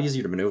it's a lot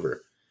easier to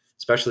maneuver,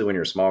 especially when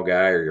you're a small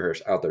guy or you're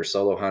out there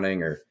solo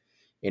hunting or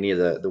any of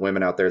the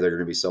women out there that are going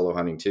to be solo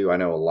hunting too. I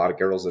know a lot of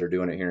girls that are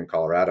doing it here in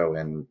Colorado,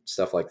 and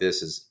stuff like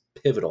this is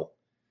pivotal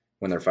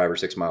when they're 5 or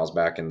 6 miles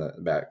back in the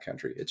back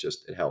country. It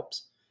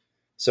helps.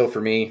 So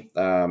for me,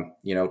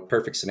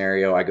 perfect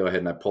scenario, I go ahead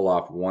and I pull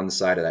off one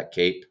side of that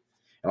cape,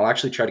 and I'll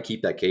actually try to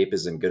keep that cape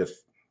as in good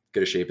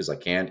a shape as I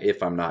can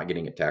if I'm not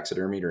getting it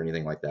taxidermied or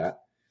anything like that.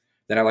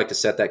 Then I like to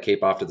set that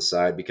cape off to the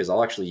side because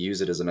I'll actually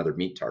use it as another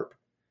meat tarp.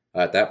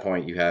 At that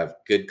point, you have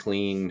good,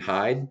 clean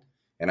hide,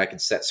 and I can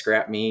set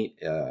scrap meat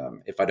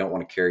if I don't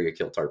want to carry a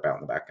kill tarp out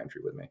in the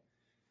backcountry with me.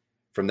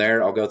 From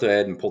there, I'll go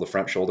ahead and pull the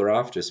front shoulder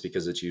off just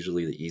because it's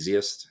usually the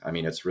easiest. I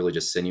mean, it's really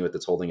just sinew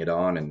that's holding it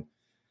on and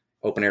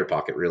open air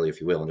pocket, really, if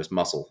you will, and just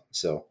muscle.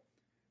 So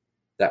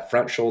that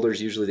front shoulder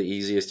is usually the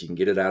easiest. You can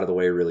get it out of the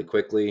way really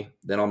quickly.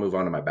 Then I'll move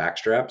on to my back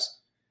straps.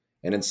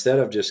 And instead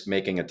of just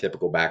making a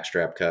typical back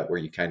strap cut where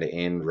you kind of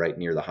end right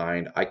near the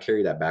hind, I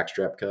carry that back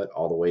strap cut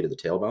all the way to the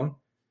tailbone.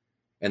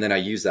 And then I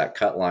use that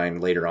cut line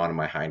later on in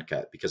my hind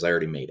cut because I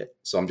already made it.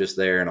 So I'm just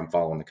there and I'm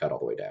following the cut all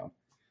the way down.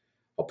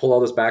 I'll pull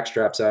all those back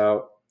straps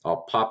out.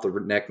 I'll pop the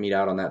neck meat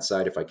out on that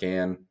side if I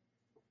can.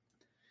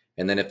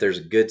 And then if there's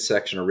a good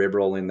section of rib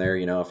roll in there,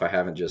 if I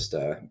haven't just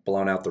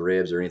blown out the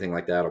ribs or anything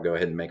like that, I'll go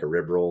ahead and make a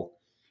rib roll.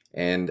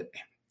 And,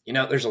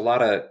 there's a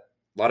lot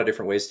of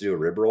different ways to do a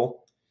rib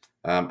roll.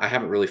 I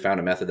haven't really found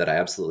a method that I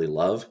absolutely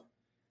love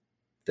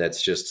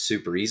that's just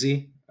super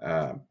easy.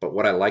 But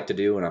what I like to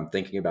do when I'm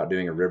thinking about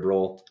doing a rib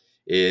roll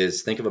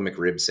is think of a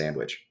McRib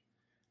sandwich.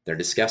 They're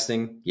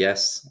disgusting.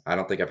 Yes, I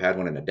don't think I've had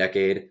one in a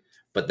decade,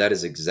 but that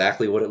is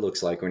exactly what it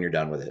looks like when you're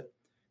done with it.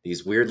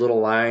 These weird little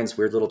lines,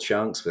 weird little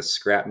chunks with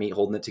scrap meat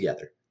holding it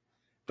together.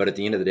 But at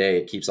the end of the day,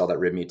 it keeps all that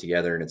rib meat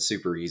together, and it's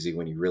super easy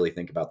when you really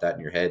think about that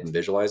in your head and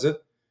visualize it.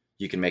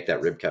 You can make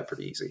that rib cut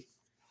pretty easy.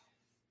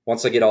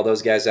 Once I get all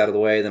those guys out of the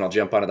way, then I'll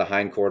jump onto the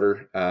hind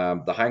quarter.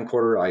 The hind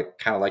quarter, I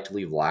kind of like to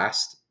leave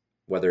last,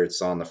 whether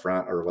it's on the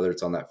front or whether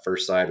it's on that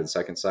first side or the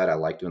second side. I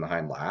like doing the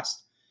hind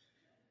last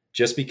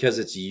just because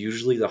it's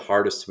usually the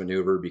hardest to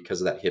maneuver because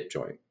of that hip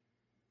joint.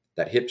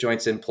 That hip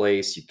joint's in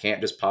place. You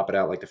can't just pop it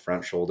out like the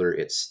front shoulder.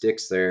 It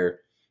sticks there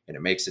and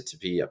it makes it to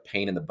be a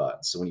pain in the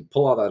butt. So when you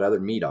pull all that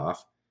other meat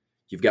off,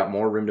 you've got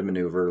more room to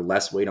maneuver,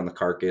 less weight on the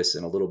carcass,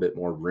 and a little bit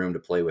more room to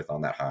play with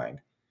on that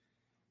hind.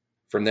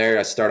 From there,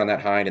 I start on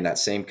that hind in that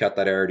same cut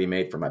that I already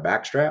made for my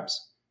back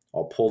straps.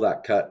 I'll pull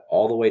that cut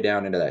all the way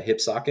down into that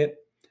hip socket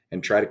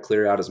and try to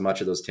clear out as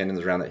much of those tendons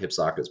around that hip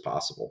socket as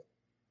possible.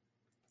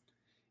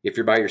 If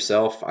you're by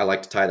yourself, I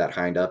like to tie that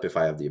hind up if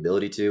I have the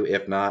ability to.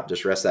 If not,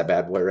 just rest that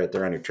bad boy right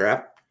there on your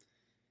trap.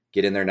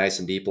 Get in there nice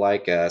and deep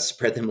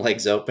spread them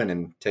legs open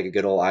and take a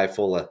good old eye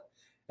full of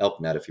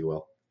elk nut, if you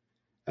will.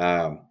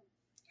 I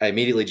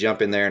immediately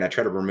jump in there and I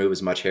try to remove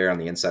as much hair on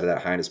the inside of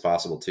that hind as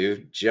possible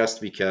too,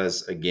 just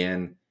because,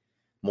 again,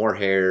 more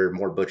hair,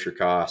 more butcher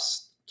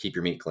costs, keep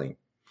your meat clean.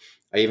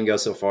 I even go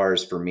so far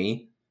as for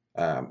me,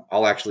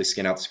 I'll actually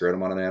skin out the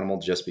scrotum on an animal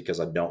just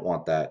because I don't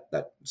want that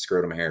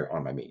scrotum hair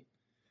on my meat.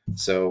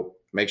 So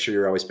make sure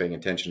you're always paying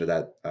attention to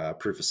that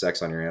proof of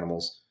sex on your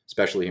animals,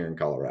 especially here in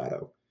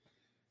Colorado.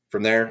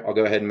 From there, I'll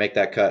go ahead and make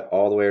that cut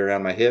all the way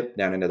around my hip,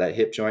 down into that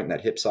hip joint and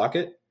that hip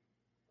socket.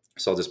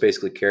 So I'll just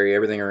basically carry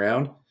everything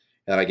around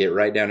and I get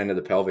right down into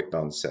the pelvic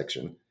bone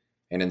section.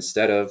 And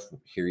instead of,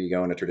 here you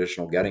go in a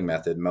traditional gutting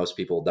method, most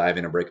people dive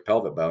in and break a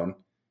pelvic bone.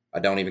 I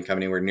don't even come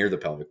anywhere near the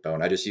pelvic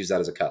bone. I just use that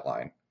as a cut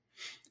line.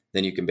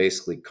 Then you can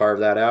basically carve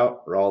that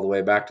out or all the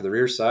way back to the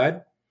rear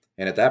side.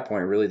 And at that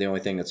point, really the only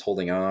thing that's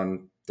holding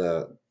on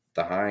the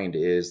hind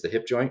is the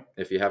hip joint,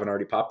 if you haven't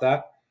already popped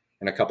that,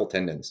 and a couple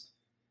tendons.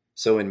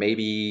 So in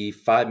maybe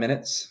 5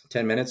 minutes,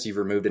 10 minutes, you've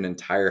removed an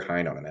entire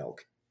hind on an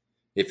elk.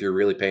 If you're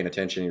really paying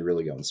attention, you're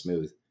really going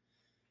smooth.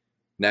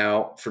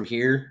 Now, from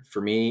here, for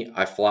me,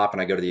 I flop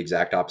and I go to the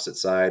exact opposite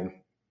side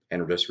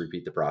and just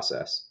repeat the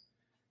process.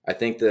 I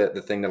think the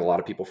thing that a lot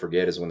of people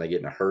forget is when they get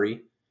in a hurry,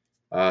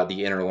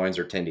 the inner loins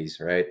or tendies,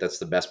 right? That's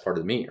the best part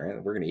of the meat,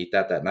 right? We're going to eat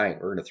that night.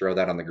 We're going to throw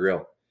that on the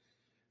grill.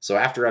 So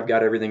after I've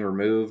got everything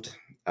removed,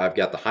 I've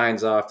got the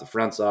hinds off, the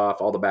fronts off,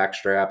 all the back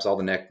straps, all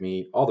the neck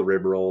meat, all the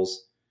rib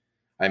rolls.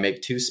 I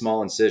make 2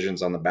 small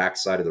incisions on the back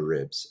side of the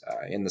ribs.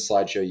 In the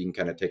slideshow, you can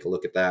kind of take a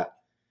look at that.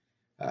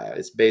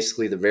 It's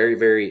basically the very,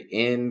 very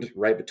end,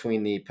 right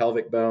between the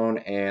pelvic bone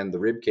and the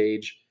rib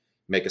cage.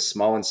 Make a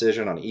small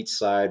incision on each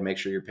side. Make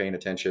sure you're paying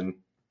attention.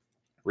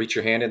 Reach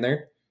your hand in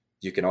there.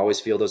 You can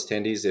always feel those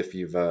tendies. If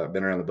you've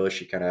been around the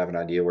bush, you kind of have an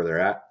idea where they're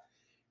at.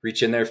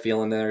 Reach in there,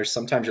 feel in there.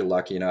 Sometimes you're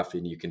lucky enough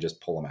and you can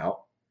just pull them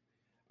out.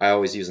 I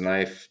always use a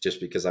knife just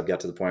because I've got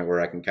to the point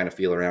where I can kind of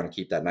feel around and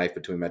keep that knife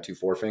between my 2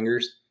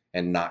 forefingers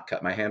and not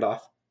cut my hand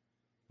off.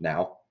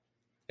 Now,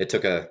 it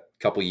took a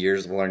couple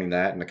years of learning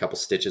that and a couple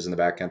stitches in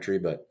the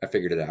backcountry, but I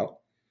figured it out.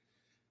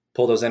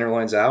 Pull those inner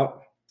loins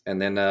out,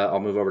 and then I'll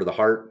move over to the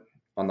heart.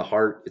 On the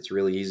heart, it's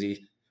really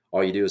easy.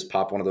 All you do is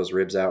pop one of those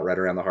ribs out right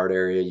around the heart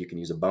area. You can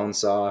use a bone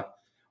saw,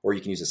 or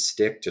you can use a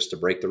stick just to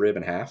break the rib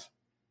in half.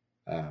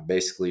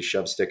 Basically,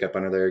 shove stick up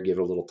under there, give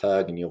it a little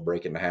tug, and you'll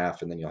break it in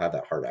half, and then you'll have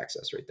that heart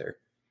access right there.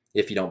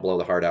 If you don't blow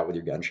the heart out with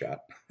your gunshot.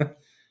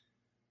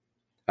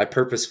 I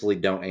purposefully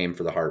don't aim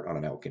for the heart on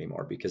an elk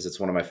anymore because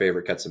it's one of my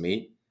favorite cuts of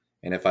meat.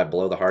 And if I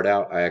blow the heart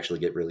out, I actually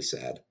get really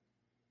sad.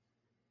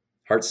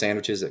 Heart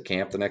sandwiches at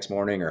camp the next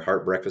morning or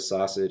heart breakfast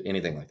sausage,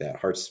 anything like that.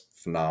 Heart's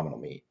phenomenal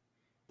meat.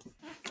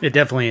 It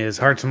definitely is.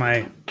 Heart's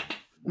my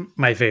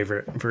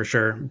favorite for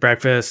sure.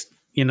 Breakfast,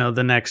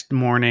 the next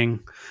morning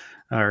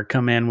or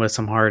come in with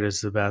some heart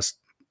is the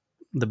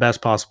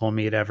best possible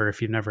meat ever.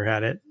 If you've never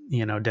had it,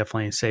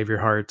 definitely save your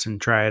hearts and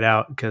try it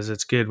out because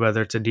it's good,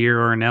 whether it's a deer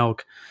or an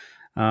elk,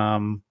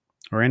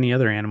 or any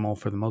other animal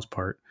for the most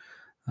part.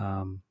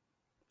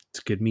 It's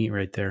good meat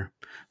right there.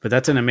 But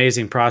that's an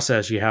amazing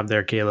process you have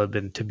there, Caleb,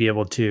 and to be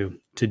able to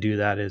do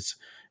that is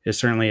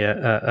certainly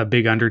a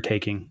big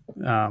undertaking.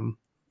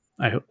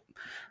 I hope,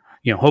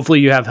 hopefully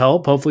you have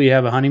help. Hopefully you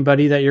have a hunting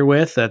buddy that you're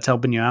with that's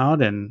helping you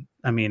out. And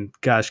I mean,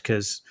 gosh,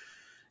 because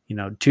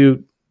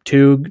two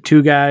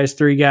guys,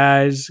 3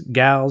 guys,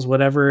 gals,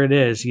 whatever it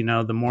is,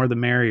 the more the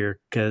merrier.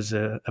 Because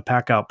a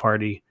pack out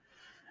party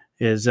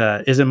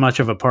isn't much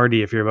of a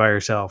party if you're by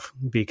yourself,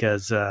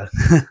 because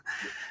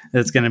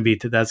that's going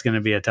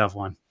to be a tough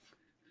one.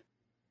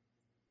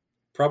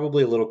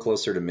 Probably a little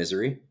closer to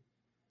misery,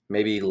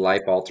 maybe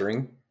life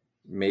altering,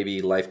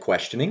 maybe life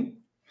questioning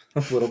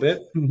a little bit.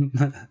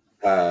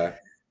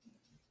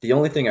 The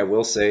only thing I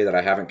will say that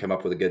I haven't come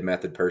up with a good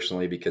method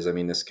personally, because I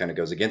mean, this kind of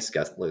goes against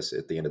gutless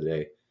at the end of the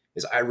day,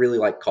 is I really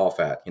like call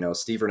fat.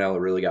 Steve Rinella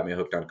really got me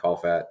hooked on call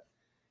fat,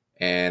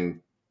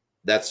 and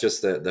that's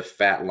just the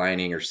fat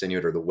lining or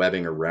sinuate or the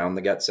webbing around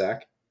the gut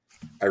sac.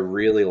 I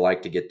really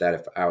like to get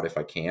that out if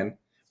I can,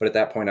 but at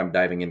that point I'm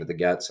diving into the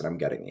guts and I'm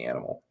gutting the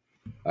animal.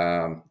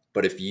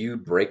 But if you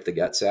break the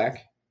gut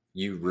sac,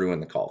 you ruin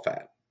the call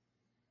fat.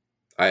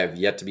 I have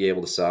yet to be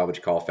able to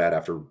salvage call fat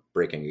after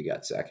breaking a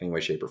gut sac in any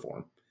way, shape, or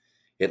form.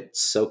 It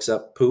soaks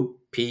up poop,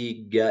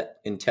 pee, gut,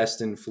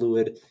 intestine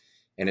fluid,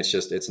 and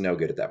it's no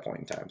good at that point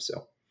in time.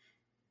 So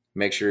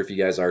make sure if you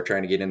guys are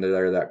trying to get into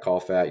that call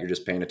fat, you're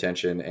just paying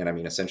attention. And I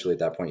mean, essentially at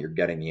that point, you're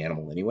gutting the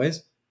animal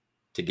anyways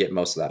to get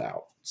most of that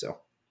out. So,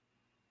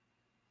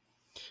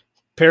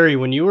 Perry,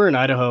 when you were in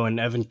Idaho and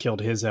Evan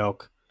killed his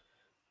elk,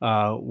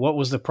 what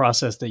was the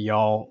process that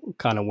y'all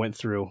kind of went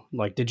through?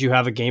 Like, did you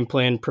have a game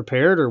plan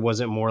prepared, or was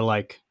it more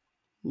like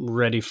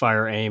ready,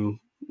 fire, aim?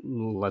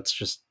 Let's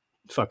just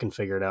fucking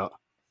figure it out.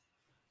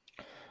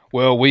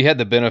 Well, we had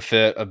the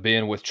benefit of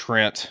being with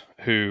Trent,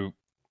 who,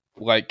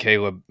 like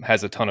Caleb,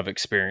 has a ton of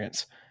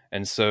experience.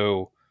 And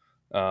so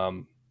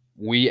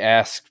we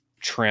asked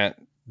Trent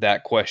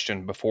that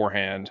question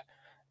beforehand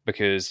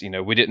because,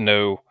 we didn't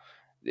know.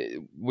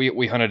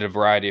 We hunted a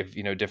variety of,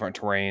 different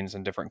terrains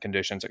and different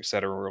conditions, et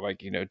cetera. We're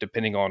like,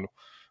 depending on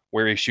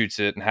where he shoots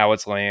it and how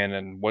it's laying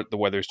and what the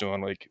weather's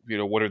doing, like,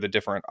 what are the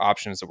different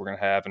options that we're going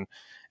to have.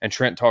 And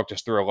Trent talked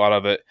us through a lot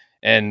of it.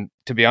 And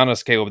to be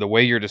honest, Caleb, the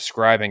way you're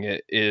describing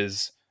it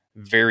is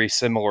very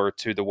similar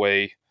to the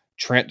way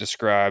Trent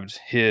described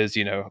his,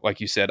 like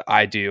you said,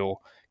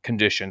 ideal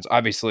conditions.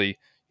 Obviously,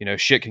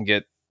 shit can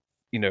get,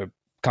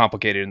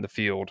 complicated in the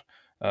field.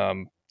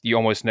 You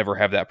almost never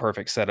have that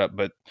perfect setup,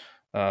 but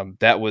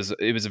it was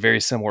a very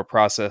similar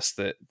process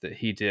that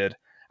he did.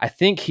 I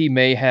think he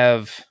may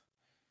have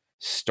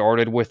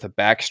started with the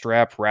back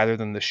strap rather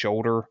than the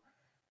shoulder.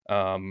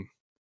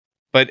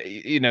 But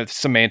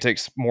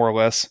semantics more or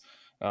less.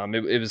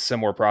 It was a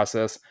similar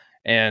process.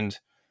 And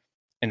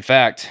in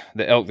fact,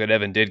 the elk that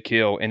Evan did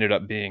kill ended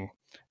up being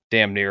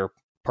damn near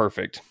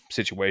perfect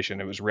situation.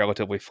 It was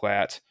relatively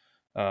flat.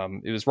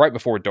 It was right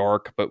before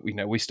dark, but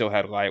we still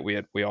had light.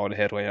 We all had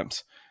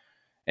headlamps.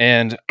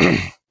 And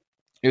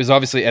it was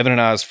obviously Evan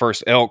and I's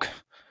first elk.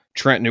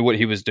 Trent knew what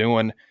he was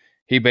doing.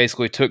 he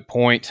basically took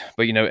point.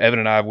 But, Evan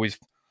and I, we've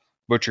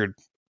butchered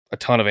a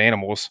ton of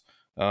animals.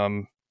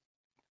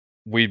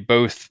 We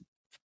both,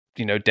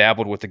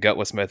 dabbled with the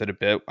gutless method a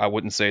bit. I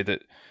wouldn't say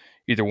that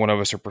either one of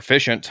us are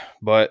proficient,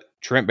 but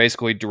Trent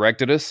basically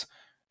directed us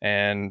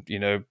and,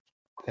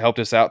 helped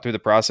us out through the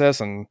process.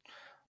 And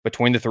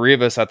between the three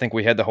of us, I think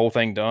we had the whole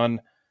thing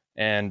done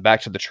and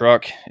back to the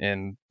truck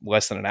in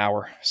less than an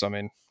hour. So,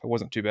 it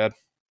wasn't too bad.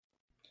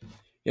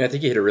 Yeah, I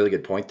think you hit a really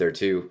good point there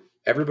too.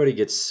 Everybody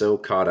gets so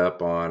caught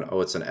up on,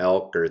 it's an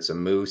elk or it's a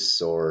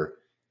moose or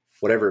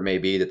whatever it may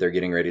be that they're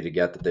getting ready to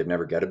get that they've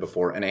never gutted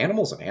before. An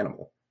animal's an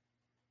animal.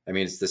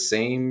 It's the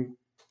same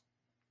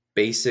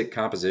basic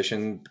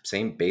composition,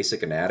 same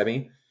basic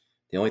anatomy.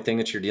 The only thing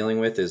that you're dealing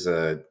with is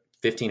a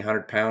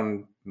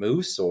 1,500-pound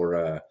moose or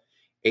a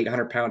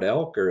 800-pound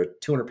elk or a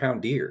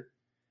 200-pound deer.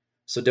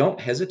 So don't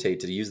hesitate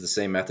to use the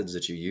same methods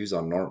that you use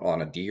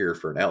on a deer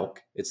for an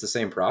elk. It's the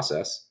same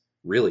process,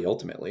 really,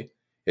 ultimately.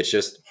 It's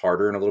just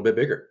harder and a little bit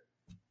bigger.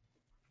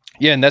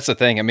 Yeah, and that's the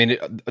thing.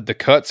 The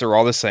cuts are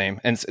all the same,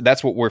 and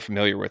that's what we're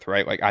familiar with,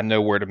 right? Like, I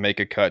know where to make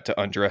a cut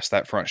to undress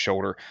that front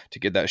shoulder, to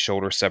get that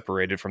shoulder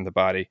separated from the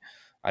body.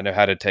 I know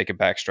how to take a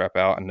back strap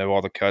out. I know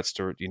all the cuts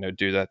to,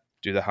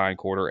 do the hind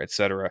quarter,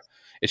 etc.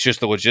 It's just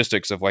the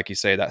logistics of, like you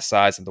say, that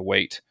size and the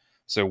weight.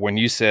 So when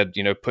you said,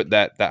 put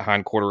that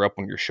hind quarter up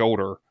on your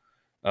shoulder,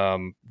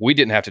 we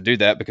didn't have to do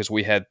that because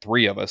we had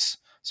three of us.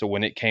 So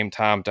when it came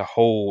time to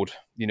hold,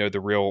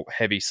 the real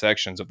heavy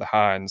sections of the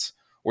hinds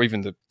or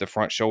even the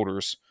front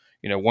shoulders,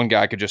 one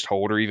guy could just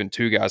hold, or even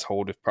two guys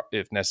hold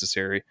if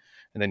necessary.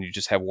 And then you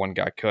just have one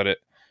guy cut it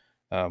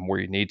where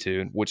you need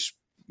to, which,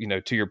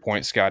 to your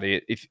point,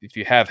 Scotty, if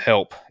you have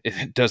help,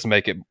 it does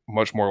make it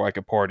much more like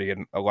a party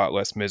and a lot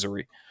less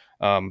misery.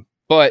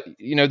 But,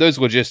 those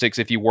logistics,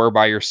 if you were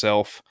by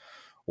yourself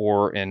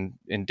or in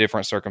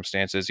different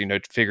circumstances,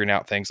 figuring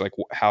out things like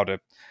how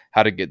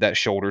to get that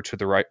shoulder to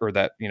the right, or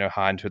that,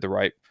 hind to the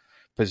right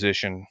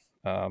position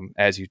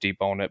as you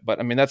debone it. But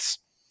that's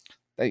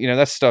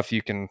stuff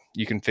you can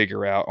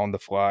figure out on the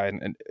fly,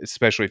 and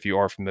especially if you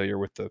are familiar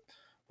with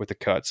the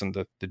cuts and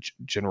the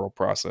general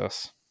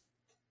process.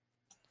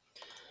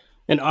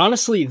 And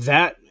honestly,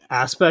 that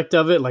aspect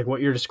of it, like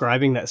what you're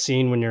describing, that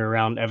scene when you're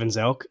around Evans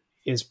elk,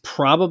 is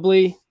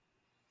probably,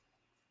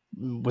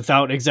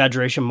 without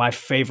exaggeration, my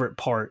favorite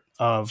part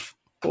of,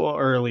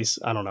 or at least,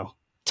 I don't know,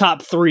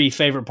 top 3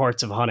 favorite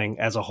parts of hunting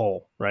as a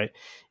whole, right?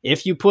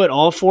 If you put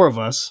all 4 of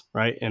us,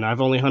 right, and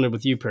I've only hunted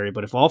with you, Perry,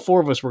 but if all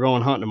 4 of us were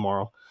going hunting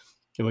tomorrow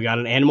and we got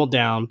an animal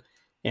down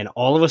and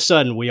all of a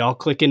sudden we all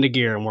click into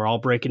gear and we're all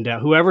breaking down,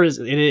 whoever it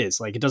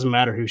is, like, it doesn't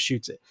matter who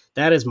shoots it.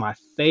 That is my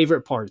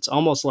favorite part. It's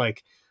almost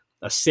like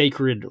a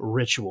sacred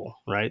ritual,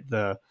 right?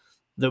 The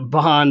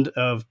bond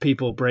of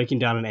people breaking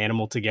down an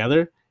animal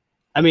together.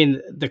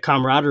 The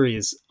camaraderie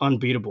is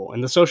unbeatable.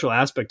 And the social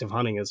aspect of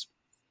hunting is,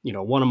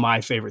 one of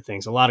my favorite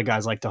things. A lot of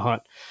guys like to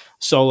hunt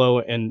solo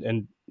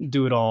and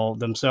do it all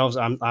themselves.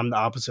 I'm the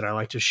opposite. I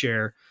like to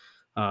share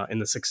in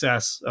the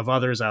success of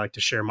others. I like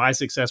to share my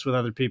success with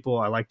other people.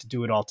 I like to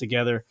do it all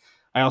together.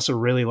 I also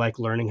really like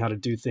learning how to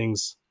do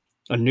things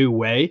a new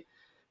way.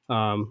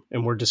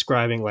 And we're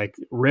describing like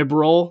rib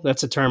roll.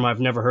 That's a term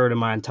I've never heard in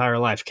my entire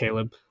life,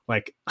 Caleb.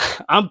 Like,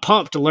 I'm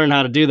pumped to learn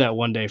how to do that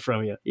one day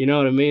from you. You know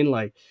what I mean?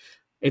 Like,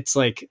 it's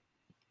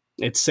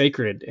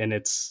sacred, and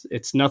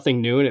it's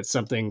nothing new, and it's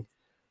something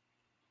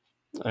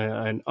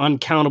an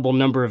uncountable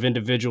number of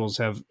individuals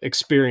have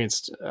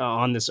experienced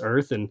on this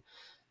earth. And,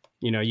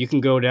 you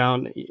can go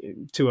down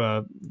to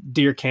a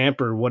deer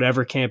camp or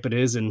whatever camp it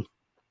is, and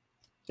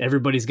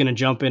everybody's going to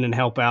jump in and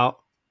help out.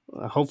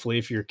 Hopefully,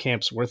 if your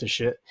camp's worth a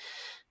shit.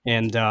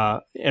 And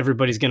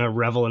everybody's going to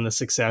revel in the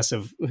success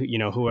of,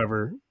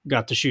 whoever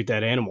got to shoot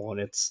that animal. And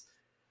it's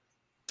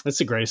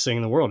the greatest thing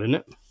in the world, isn't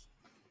it?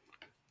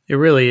 It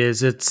really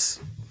is. It's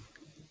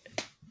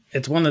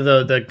one of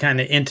the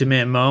kind of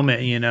intimate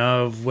moment,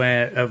 of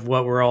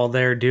what we're all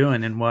there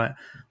doing and why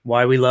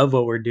we love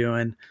what we're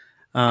doing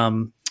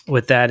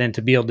with that. And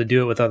to be able to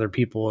do it with other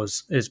people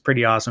is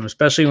pretty awesome,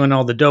 especially when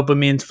all the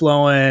dopamine's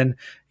flowing,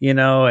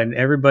 and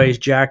everybody's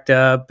jacked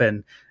up,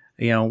 and,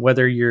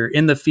 whether you're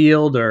in the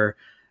field or,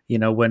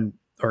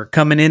 or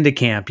coming into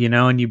camp,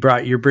 and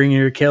you're bringing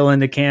your kill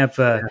into camp.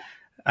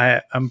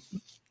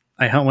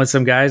 I hunt with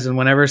some guys, and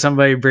whenever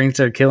somebody brings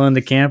their kill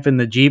into camp in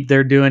the Jeep,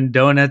 they're doing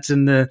donuts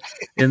in the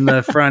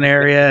front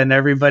area, and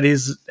everybody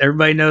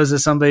knows that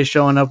somebody's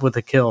showing up with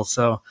a kill.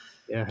 So,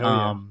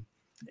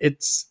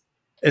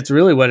 it's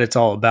really what it's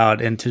all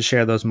about. And to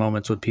share those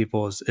moments with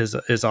people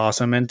is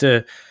awesome. And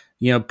to,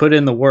 put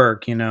in the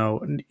work,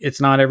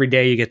 it's not every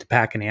day you get to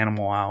pack an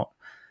animal out.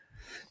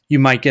 You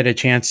might get a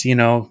chance,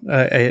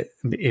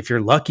 if you're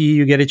lucky,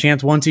 you get a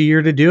chance once a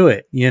year to do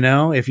it.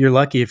 If you're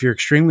lucky, if you're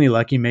extremely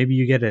lucky, maybe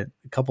you get a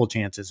couple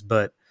chances.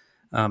 But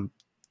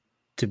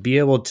to be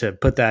able to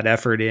put that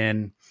effort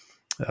in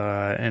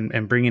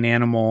and bring an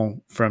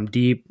animal from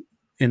deep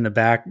in the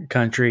back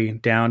country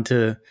down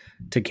to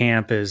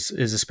camp is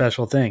a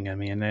special thing.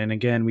 And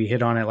again, we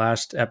hit on it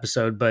last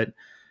episode, but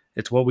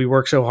it's what we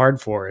work so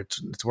hard for.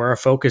 It's where our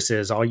focus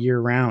is all year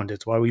round.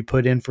 It's why we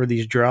put in for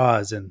these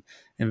draws and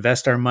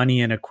invest our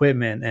money in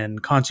equipment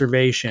and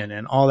conservation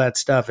and all that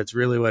stuff. It's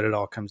really what it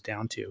all comes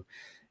down to.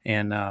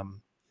 And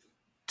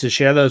to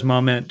share those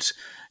moments,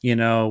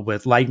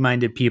 with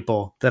like-minded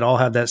people that all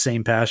have that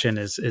same passion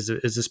is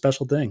a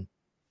special thing.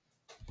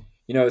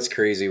 It's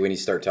crazy when you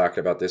start talking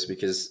about this,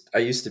 because I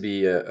used to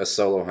be a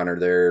solo hunter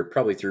there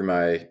probably through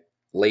my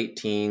late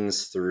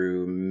teens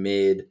through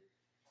mid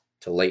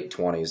to late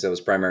 20s. That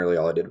was primarily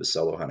all I did was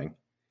solo hunting.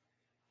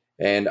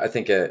 And I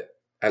think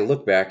I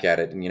look back at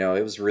it and,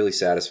 it was really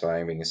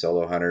satisfying being a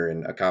solo hunter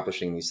and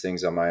accomplishing these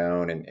things on my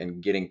own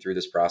and getting through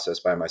this process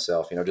by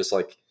myself, just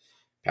like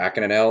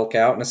packing an elk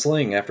out in a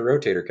sling after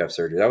rotator cuff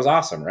surgery. That was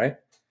awesome, right?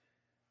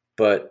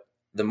 But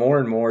the more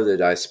and more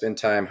that I spend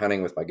time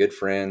hunting with my good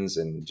friends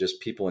and just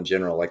people in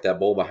general, like that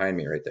bull behind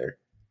me right there,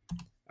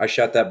 I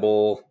shot that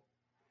bull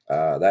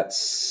that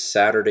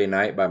Saturday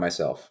night by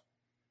myself.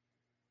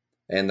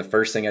 And the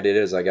first thing I did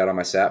is I got on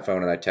my sat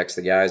phone and I texted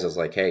the guys. I was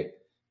like, hey,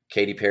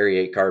 Katy Perry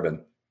ate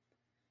carbon.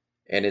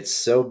 And it's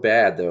so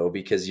bad though,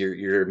 because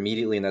you're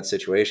immediately in that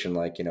situation.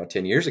 Like,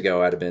 10 years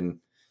ago, I'd have been,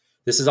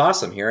 this is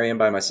awesome. Here I am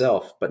by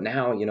myself. But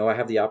now, I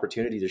have the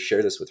opportunity to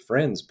share this with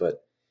friends,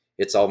 but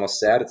it's almost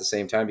sad at the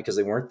same time because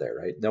they weren't there,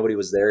 right? Nobody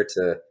was there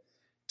to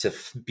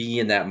be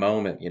in that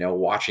moment,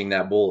 watching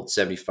that bull at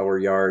 74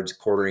 yards,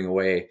 quartering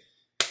away,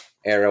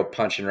 arrow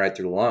punching right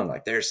through the lung.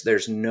 Like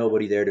there's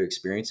nobody there to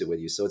experience it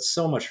with you. So it's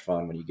so much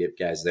fun when you get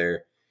guys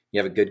there.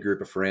 You have a good group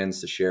of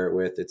friends to share it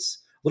with.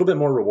 It's a little bit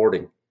more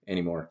rewarding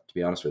anymore, to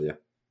be honest with you.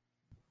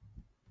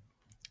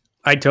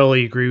 I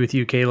totally agree with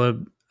you,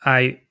 Caleb.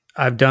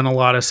 I've done a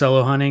lot of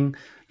solo hunting.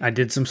 I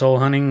did some solo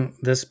hunting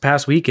this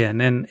past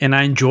weekend and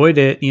I enjoyed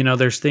it.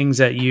 There's things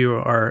that you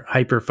are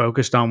hyper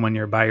focused on when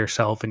you're by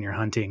yourself and you're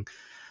hunting.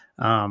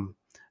 And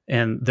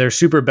they're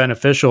super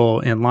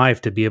beneficial in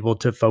life to be able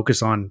to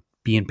focus on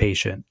being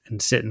patient and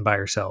sitting by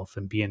yourself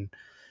and being,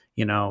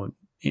 in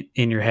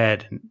your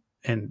head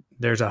and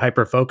there's a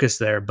hyper focus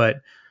there. But,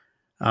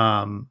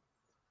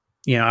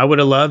 I would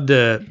have loved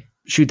to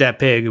shoot that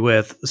pig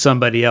with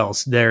somebody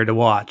else there to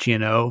watch,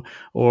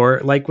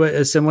 or like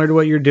similar to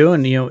what you're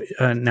doing,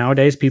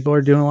 nowadays people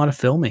are doing a lot of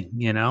filming,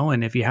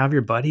 and if you have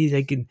your buddy,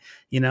 they can,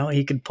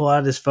 he can pull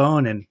out his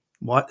phone and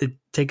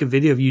take a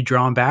video of you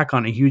drawing back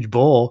on a huge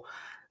bull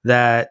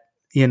that,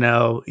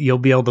 you'll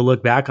be able to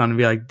look back on and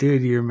be like,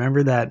 dude, you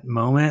remember that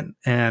moment?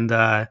 And,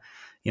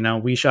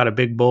 we shot a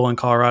big bull in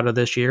Colorado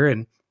this year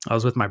and I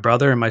was with my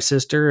brother and my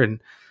sister and,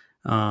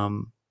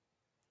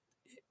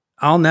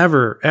 I'll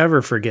never,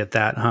 ever forget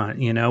that hunt.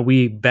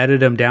 We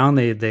bedded them down.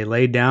 They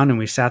laid down and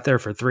we sat there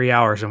for 3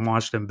 hours and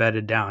watched them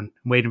bedded down,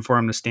 waiting for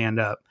them to stand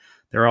up.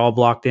 They're all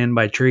blocked in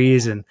by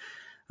trees. And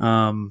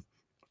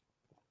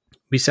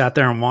we sat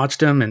there and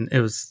watched them and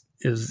it was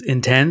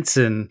intense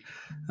and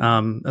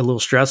a little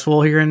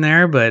stressful here and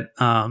there. But,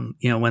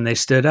 when they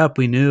stood up,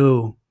 we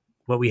knew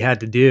what we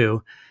had to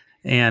do.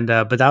 And,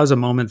 but that was a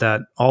moment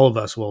that all of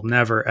us will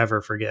never,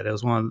 ever forget. It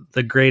was one of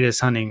the greatest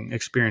hunting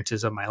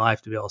experiences of my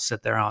life to be able to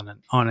sit there on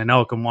an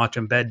elk and watch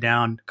them bed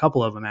down, a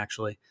couple of them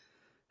actually,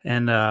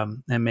 and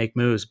make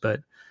moves. But,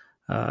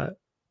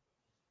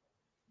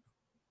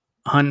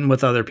 hunting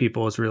with other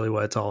people is really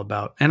what it's all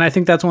about. And I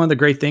think that's one of the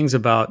great things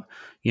about,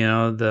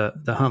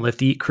 the Hunt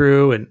Lift Eat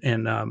crew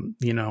and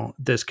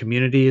this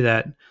community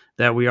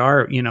that we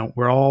are,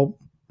 we're all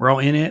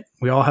in it.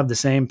 We all have the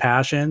same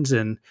passions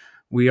and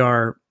we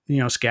are,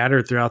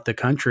 scattered throughout the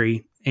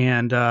country.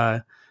 And,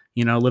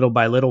 little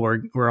by little,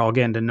 we're all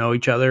getting to know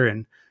each other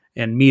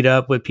and meet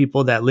up with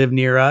people that live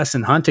near us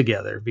and hunt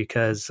together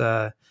because,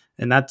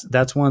 and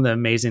that's one of the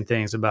amazing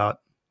things about,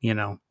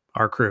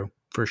 our crew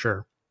for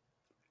sure.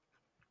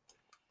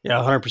 Yeah,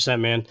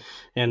 100%, man.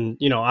 And,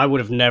 I would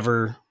have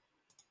never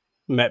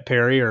met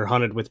Perry or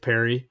hunted with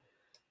Perry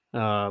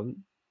in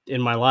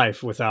my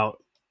life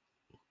without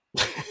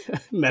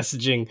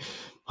messaging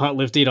Hunt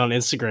Lift Eat on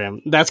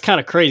Instagram. That's kind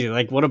of crazy.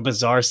 Like, what a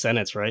bizarre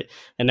sentence, right?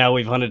 And now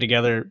we've hunted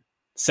together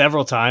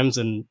several times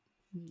and,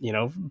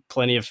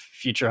 plenty of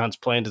future hunts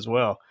planned as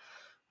well.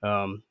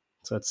 So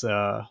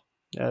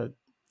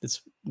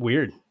it's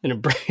weird in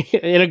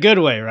a good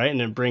way, right?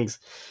 And it brings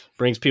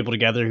people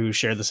together who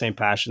share the same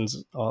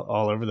passions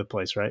all over the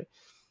place, right?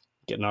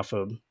 Getting off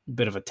a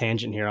bit of a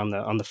tangent here on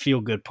the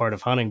feel good part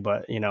of hunting,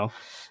 but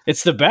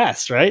it's the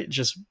best, right? It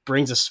just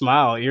brings a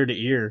smile ear to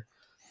ear,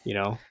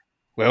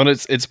 Well, and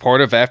it's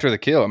part of after the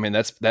kill. I mean,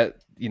 that's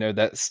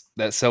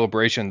that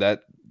celebration,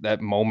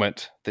 that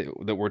moment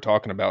that we're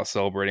talking about,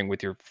 celebrating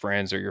with your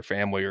friends or your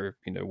family or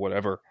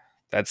whatever.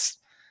 That's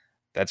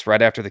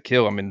right after the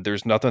kill. I mean,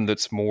 there's nothing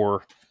that's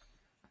more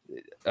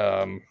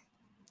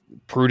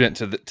prudent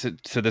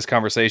to this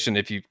conversation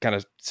if you kind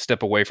of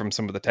step away from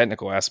some of the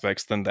technical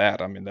aspects than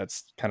that. I mean,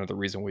 that's kind of the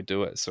reason we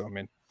do it. So I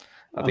mean,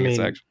 I think it's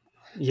actually.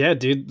 Yeah,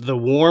 dude, the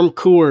warm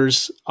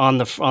Coors on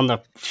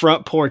the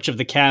front porch of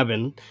the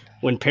cabin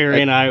when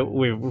Perry and I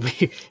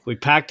we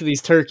packed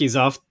these turkeys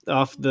off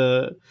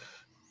the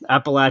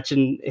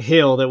Appalachian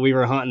hill that we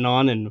were hunting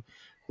on, and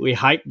we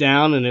hiked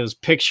down, and it was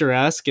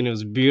picturesque and it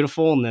was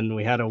beautiful. And then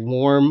we had a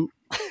warm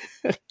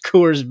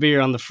Coors beer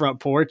on the front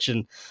porch,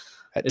 and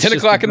at 10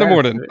 o'clock in the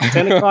morning.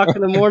 10 o'clock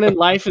in the morning,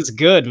 life is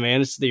good,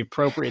 man. It's the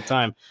appropriate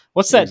time.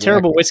 What's that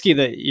terrible whiskey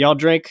that y'all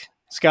drink,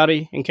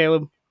 Scotty and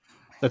Caleb?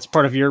 That's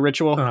part of your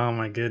ritual? Oh,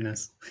 my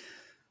goodness.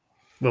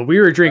 Well, we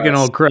were drinking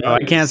Old Crow.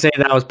 I can't say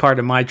that was part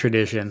of my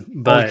tradition,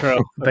 but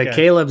but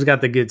Caleb's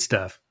got the good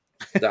stuff.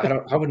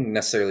 I wouldn't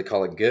necessarily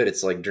call it good.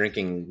 It's like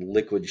drinking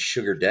liquid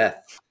sugar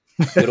death.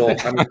 Good old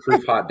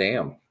proof hot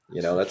damn.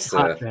 That's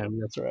hot damn.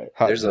 That's right.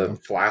 There's a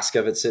flask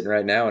of it sitting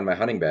right now in my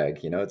hunting bag.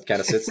 It kind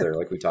of sits there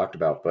like we talked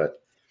about.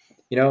 But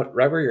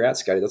right where you're at,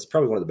 Scotty, that's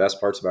probably one of the best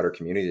parts about our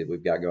community that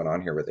we've got going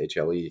on here with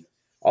HLE.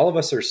 All of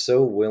us are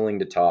so willing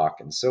to talk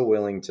and so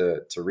willing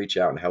to reach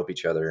out and help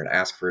each other and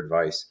ask for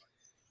advice.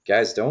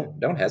 Guys,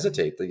 don't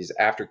hesitate. These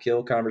after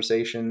kill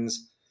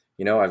conversations.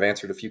 I've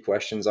answered a few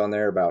questions on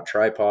there about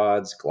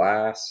tripods,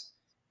 glass,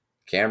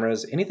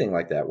 cameras, anything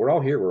like that. We're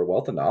all here. We're a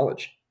wealth of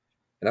knowledge.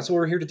 And that's what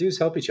we're here to do, is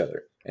help each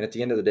other. And at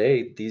the end of the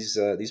day, these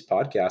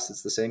podcasts,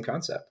 it's the same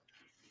concept.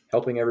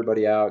 Helping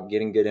everybody out,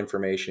 getting good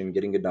information,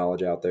 getting good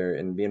knowledge out there,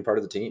 and being part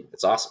of the team.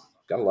 It's awesome.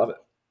 Gotta love it.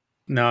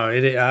 No,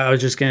 I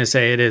was just going to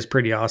say it is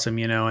pretty awesome,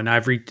 and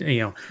I've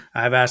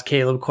asked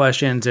Caleb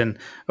questions, and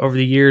over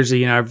the years,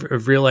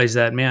 I've realized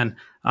that, man,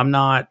 I'm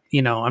not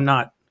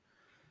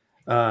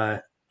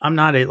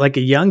like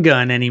a young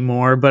gun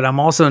anymore, but I'm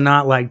also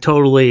not like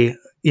totally,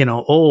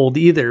 old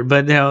either.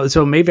 But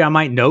so maybe I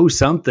might know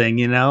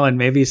something, and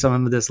maybe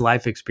some of this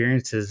life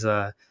experience has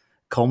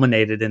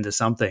culminated into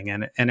something,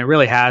 and it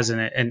really has.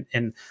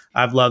 And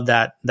I've loved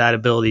that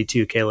ability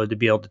too, Caleb, to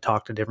be able to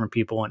talk to different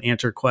people and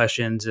answer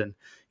questions. And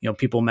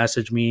people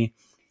message me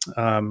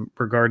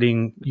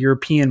regarding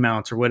European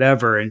mounts or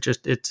whatever, and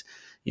just it's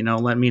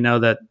let me know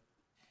that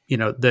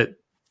that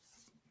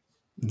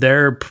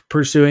they're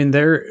pursuing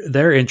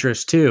their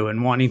interests too,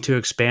 and wanting to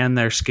expand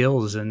their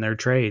skills and their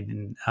trade.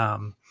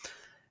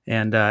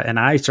 And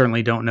I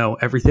certainly don't know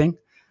everything.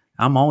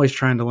 I'm always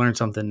trying to learn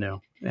something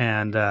new,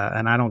 and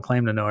I don't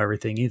claim to know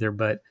everything either.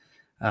 But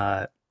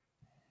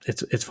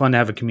it's fun to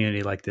have a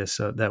community like this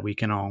so that we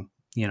can all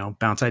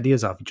bounce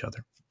ideas off each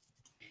other.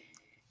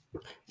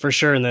 For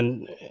sure. And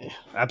then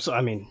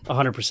absolutely,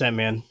 100%,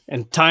 man.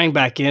 And tying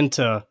back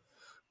into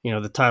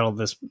the title of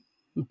this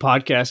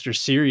podcast or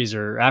series,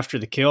 or After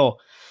the Kill,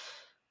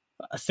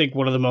 I think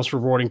one of the most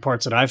rewarding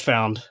parts that I've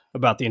found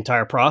about the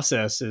entire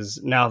process is,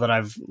 now that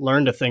I've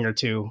learned a thing or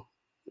two,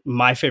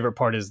 my favorite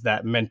part is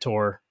that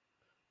mentor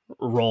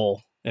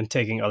role and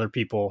taking other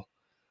people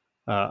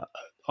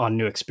on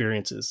new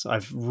experiences.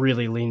 I've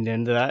really leaned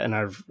into that, and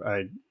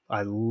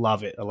I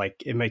love it.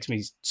 Like, it makes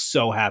me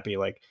so happy.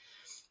 Like,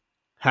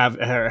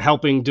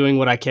 doing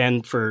what I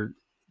can to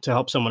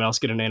help someone else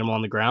get an animal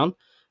on the ground,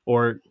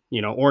 or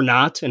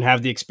not, and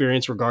have the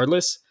experience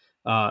regardless,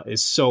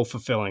 is so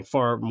fulfilling,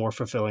 far more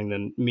fulfilling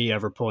than me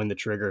ever pulling the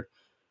trigger.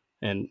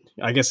 And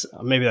I guess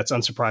maybe that's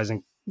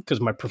unsurprising because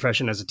of my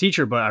profession as a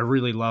teacher, but I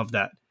really love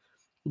that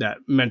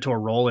mentor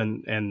role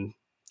and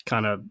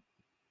kind of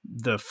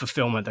the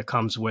fulfillment that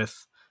comes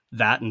with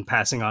that, and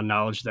passing on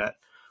knowledge that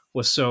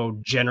was so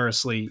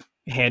generously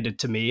handed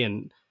to me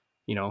and,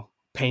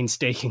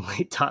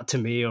 painstakingly taught to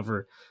me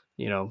over,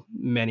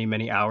 many,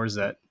 many hours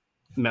that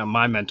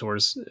my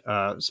mentors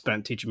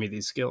spent teaching me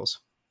these skills.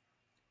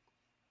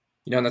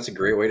 And that's a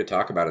great way to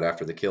talk about it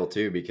after the kill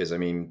too, because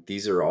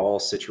these are all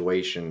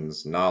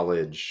situations,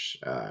 knowledge,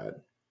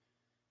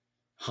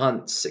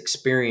 hunts,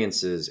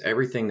 experiences,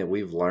 everything that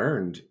we've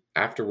learned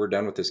after we're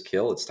done with this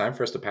kill. It's time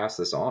for us to pass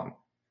this on,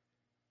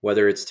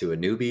 whether it's to a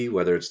newbie,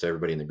 whether it's to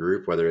everybody in the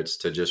group, whether it's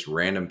to just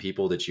random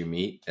people that you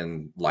meet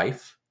in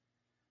life.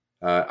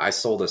 I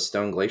sold a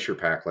Stone Glacier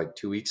pack like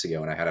 2 weeks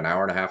ago, and I had an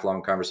 1.5 hour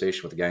long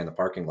conversation with a guy in the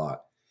parking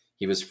lot.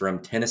 He was from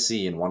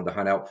Tennessee and wanted to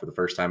hunt elk for the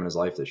first time in his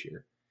life this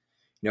year.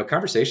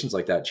 Conversations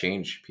like that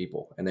change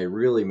people, and they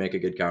really make a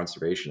good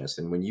conservationist.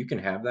 And when you can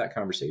have that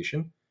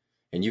conversation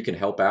and you can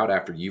help out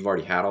after you've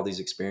already had all these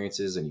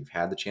experiences and you've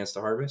had the chance to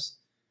harvest,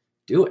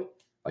 do it.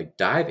 Like,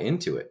 dive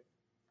into it.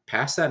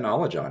 Pass that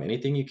knowledge on,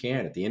 anything you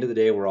can. At the end of the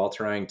day, we're all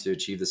trying to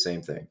achieve the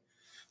same thing.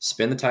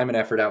 Spend the time and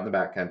effort out in the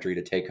backcountry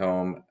to take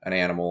home an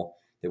animal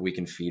that we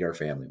can feed our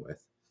family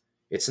with.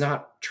 It's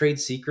not trade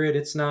secret.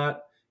 It's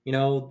not,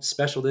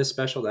 special this,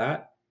 special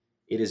that.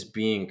 It is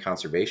being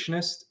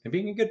conservationist and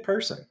being a good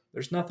person.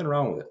 There's nothing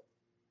wrong with it.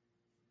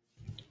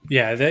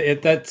 Yeah,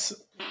 that's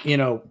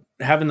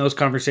having those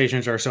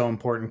conversations are so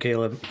important,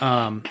 Caleb.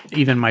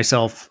 Even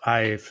myself,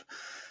 I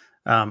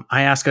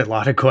ask a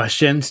lot of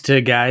questions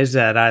to guys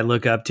that I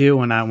look up to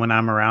when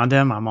I'm around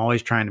them. I'm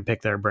always trying to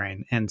pick their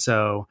brain, and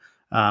so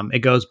it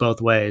goes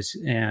both ways.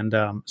 And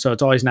so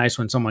it's always nice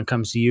when someone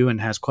comes to you and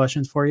has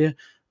questions for you.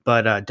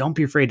 But don't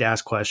be afraid to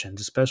ask questions,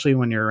 especially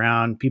when you're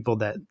around people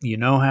that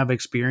have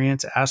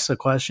experience. Ask the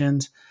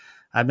questions.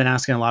 I've been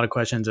asking a lot of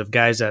questions of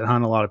guys that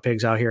hunt a lot of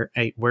pigs out here.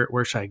 Hey,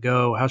 where should I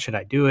go? How should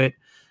I do it?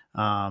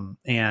 And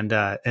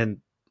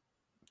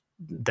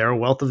they're a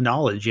wealth of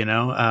knowledge,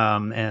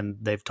 and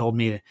they've told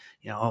me,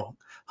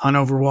 hunt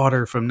over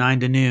water from 9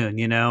 to noon,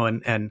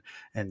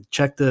 and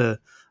check the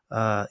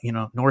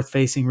north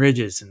facing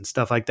ridges and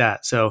stuff like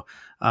that. So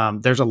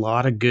there's a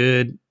lot of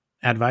good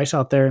advice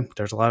out there.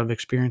 There's a lot of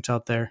experience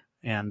out there,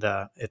 and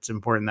it's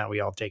important that we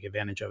all take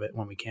advantage of it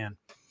when we can.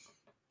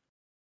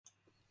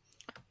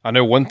 I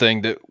know one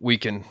thing that we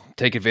can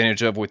take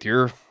advantage of with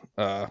your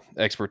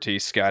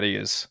expertise, Scotty,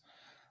 is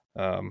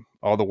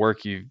all the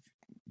work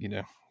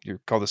you're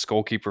called the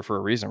Skull Keeper for a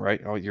reason,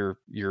 right? All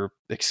your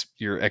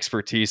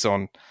expertise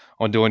on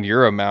doing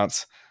Euro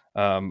mounts.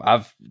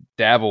 I've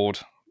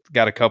dabbled,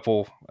 got a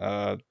couple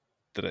a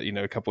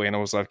couple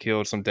animals I've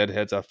killed, some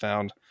deadheads I've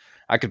found.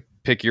 I could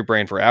pick your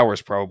brain for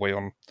hours probably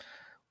on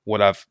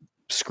what I've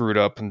screwed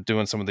up and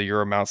doing some of the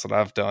Euro mounts that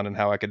I've done and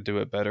how I could do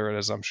it better.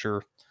 As I'm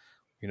sure,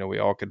 we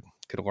all could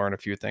learn a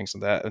few things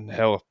from that. And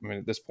hell, I mean,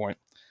 at this point,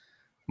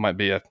 might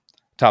be a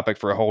topic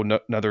for a whole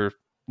another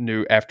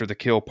new After the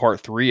Kill Part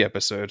 3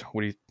 episode.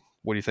 What do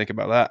you think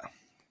about that?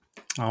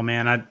 Oh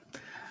man,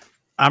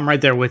 I'm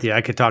right there with you.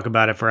 I could talk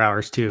about it for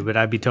hours too, but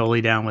I'd be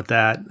totally down with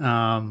that.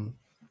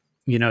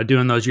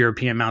 Doing those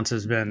European mounts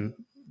has been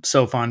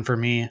so fun for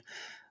me.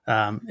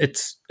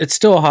 It's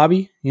still a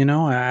hobby.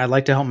 I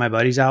like to help my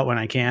buddies out when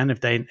I can, if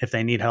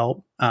they need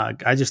help.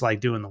 I just like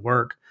doing the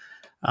work.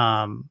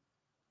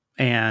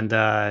 And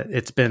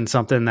it's been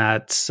something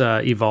that's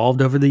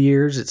evolved over the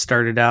years. It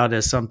started out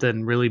as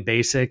something really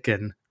basic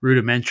and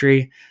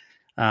rudimentary,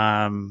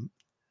 and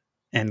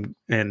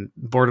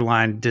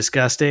borderline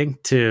disgusting,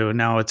 to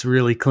now it's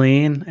really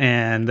clean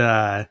and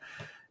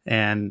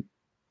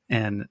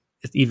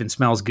it even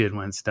smells good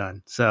when it's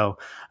done. So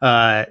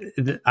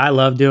I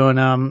love doing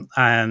them,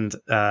 and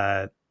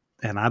I'd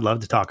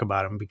love to talk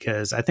about them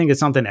because I think it's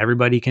something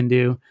everybody can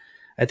do.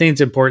 I think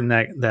it's important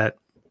that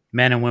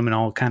men and women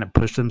all kind of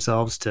push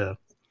themselves to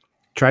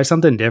try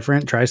something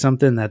different, try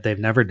something that they've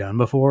never done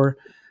before.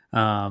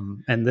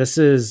 And this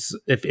is,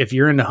 if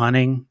you're into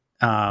hunting,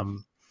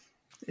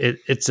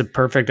 it's a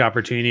perfect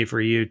opportunity for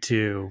you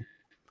to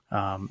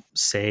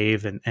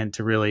save and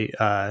to really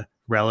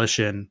relish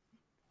in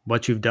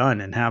what you've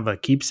done and have a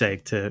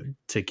keepsake to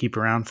keep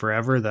around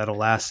forever that'll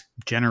last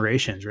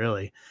generations,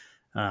 really.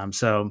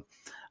 So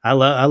I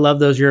love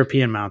those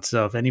European mounts.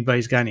 So if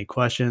anybody's got any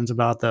questions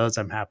about those,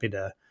 I'm happy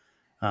to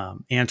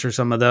answer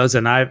some of those.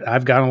 And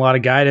I've gotten a lot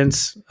of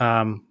guidance,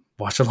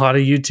 watched a lot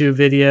of YouTube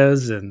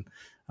videos,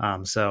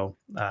 and so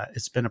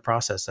it's been a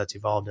process that's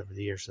evolved over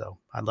the years. So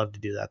I'd love to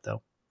do that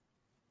though.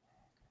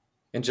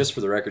 And just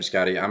for the record,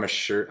 Scotty,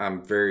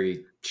 I'm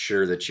very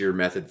sure that your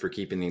method for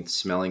keeping it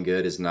smelling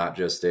good is not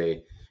just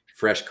a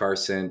fresh car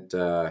scent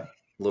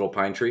little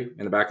pine tree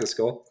in the back of the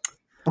skull.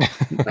 I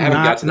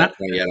haven't got to that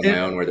point yet on my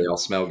own where they all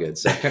smell good.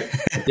 So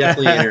I'm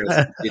definitely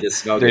interested to see the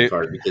smell good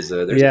part, because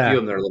there's a few of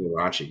them that are a little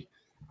raunchy.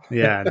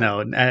 Yeah,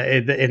 no,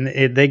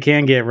 they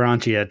can get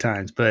raunchy at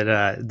times,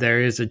 but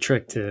there is a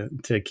trick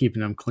to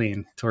keeping them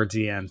clean towards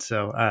the end.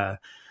 So,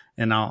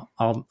 and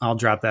I'll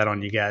drop that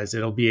on you guys.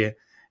 It'll be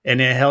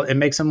it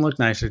makes them look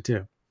nicer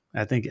too.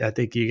 I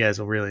think you guys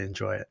will really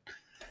enjoy it.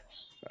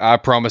 I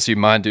promise you,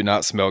 mine do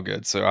not smell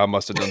good, so I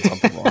must have done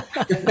something wrong.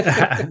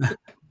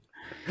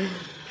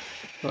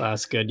 Well,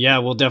 that's good. Yeah,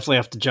 we'll definitely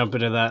have to jump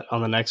into that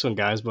on the next one,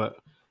 guys. But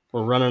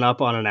we're running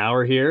up on an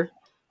hour here,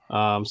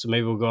 so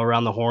maybe we'll go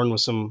around the horn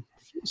with some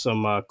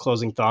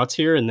closing thoughts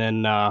here, and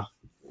then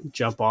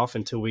jump off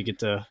until we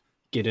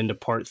get into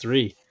part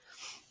 3.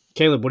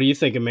 Caleb, what are you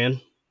thinking, man?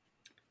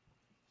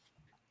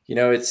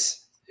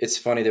 It's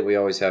funny that we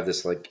always have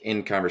this like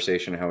in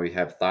conversation, how we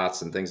have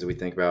thoughts and things that we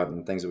think about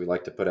and things that we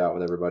like to put out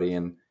with everybody.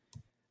 And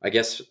I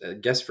guess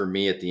for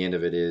me at the end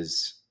of it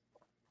is,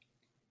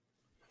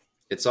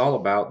 it's all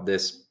about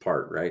this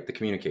part, right? The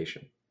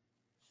communication.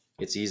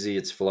 It's easy.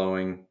 It's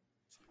flowing.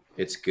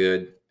 It's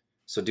good.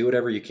 So do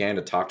whatever you can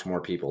to talk to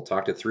more people.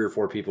 Talk to 3 or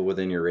 4 people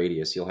within your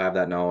radius. You'll have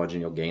that knowledge and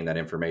you'll gain that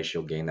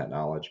information. You'll gain that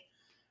knowledge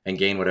and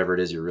gain whatever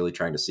it is you're really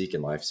trying to seek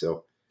in life.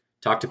 So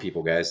talk to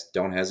people, guys.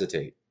 Don't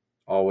hesitate.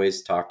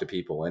 Always talk to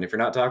people. And if you're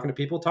not talking to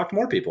people, talk to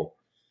more people.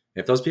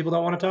 If those people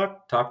don't want to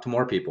talk to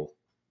more people.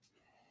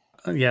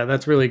 Yeah,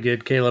 that's really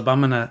good, Caleb.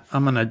 I'm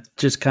gonna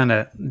just kind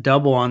of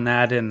double on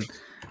that. And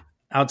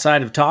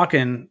outside of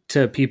talking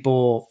to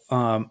people,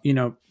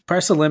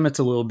 press the limits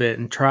a little bit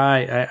and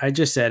try. I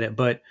just said it,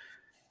 but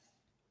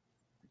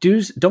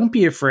don't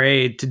be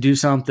afraid to do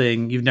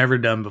something you've never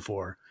done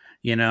before.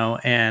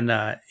 And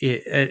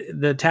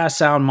the tasks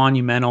sound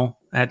monumental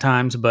at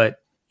times,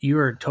 but you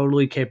are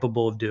totally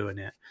capable of doing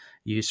it.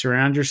 You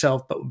surround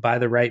yourself by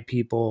the right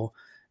people.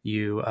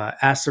 You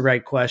ask the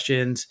right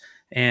questions,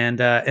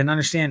 and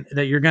understand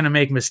that you're going to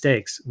make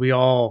mistakes. We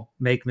all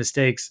make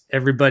mistakes.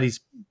 Everybody's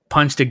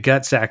punched a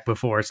gut sack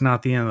before. It's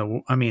not the end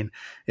of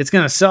it's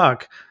going to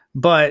suck,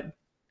 but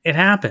it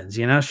happens.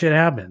 Shit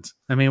happens.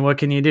 What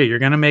can you do? You're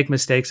going to make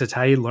mistakes. That's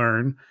how you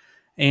learn,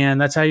 and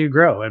that's how you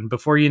grow. And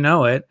before you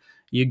know it,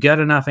 you get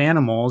enough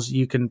animals,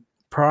 you can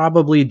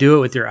probably do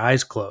it with your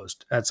eyes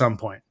closed at some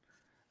point.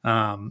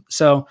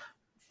 So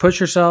push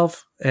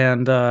yourself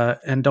and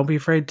don't be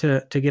afraid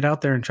to get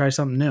out there and try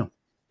something new.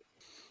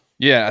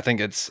 Yeah, I think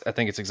it's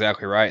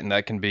exactly right. And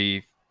that can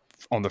be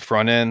on the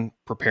front end,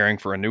 preparing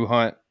for a new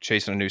hunt,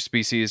 chasing a new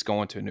species,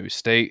 going to a new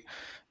state,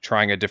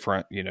 trying a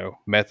different,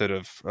 method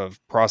of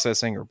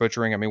processing or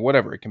butchering. I mean,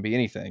 whatever, it can be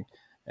anything.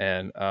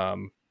 And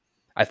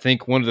I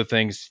think one of the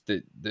things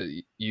that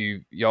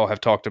y'all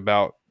have talked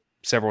about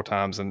several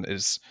times and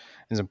is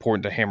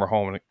important to hammer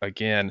home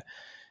again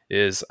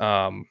is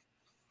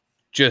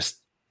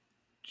just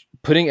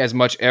putting as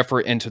much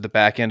effort into the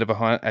back end of a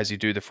hunt as you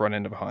do the front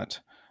end of a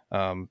hunt.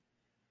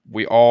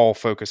 We all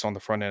focus on the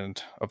front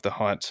end of the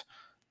hunt,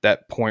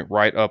 that point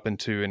right up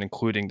into and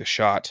including the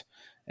shot.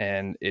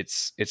 And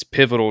it's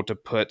pivotal to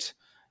put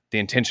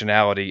the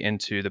intentionality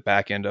into the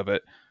back end of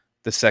it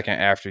the second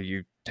after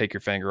you take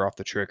your finger off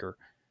the trigger.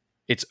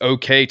 It's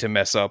okay to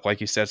mess up, like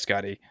you said,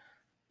 Scotty.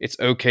 It's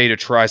okay to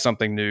try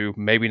something new,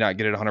 maybe not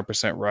get it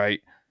 100%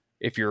 right.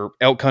 If you're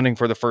elk hunting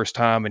for the first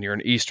time and you're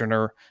an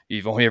Easterner,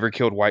 you've only ever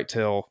killed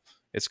whitetail,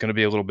 it's going to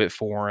be a little bit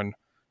foreign.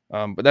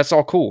 But that's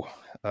all cool.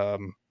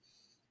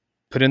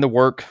 Put in the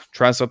work,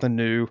 try something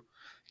new,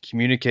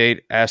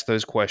 communicate, ask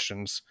those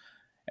questions.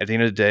 At the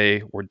end of the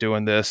day, we're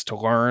doing this to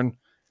learn,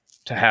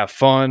 to have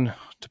fun,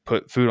 to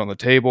put food on the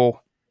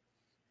table,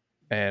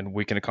 and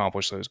we can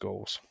accomplish those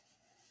goals.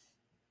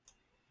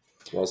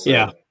 Well said.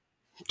 Yeah,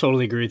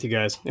 totally agree with you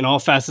guys. In all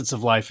facets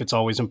of life, it's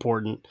always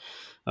important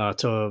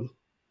to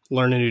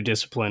learn a new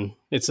discipline.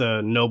 It's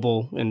a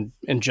noble and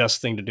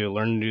just thing to do.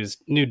 Learn a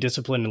new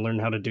discipline and learn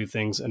how to do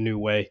things a new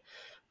way.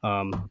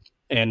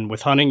 And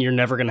with hunting, you're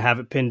never going to have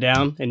it pinned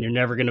down, and you're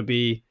never going to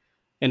be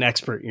an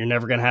expert. You're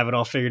never going to have it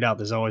all figured out.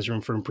 There's always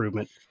room for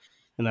improvement.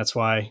 And that's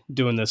why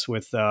doing this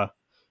with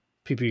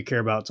people you care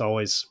about is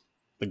always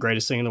the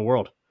greatest thing in the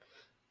world.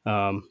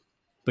 But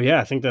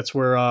yeah, I think that's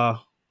where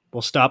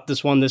we'll stop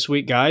this one this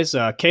week, guys.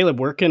 Caleb,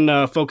 where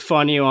can folks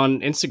find you on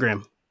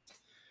Instagram?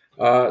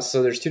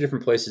 So there's 2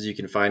 different places you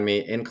can find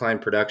me. Incline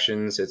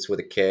Productions, it's with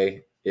a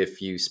K.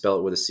 If you spell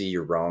it with a C,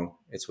 you're wrong.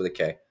 It's with a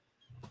K.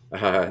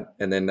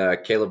 And then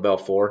Caleb Bell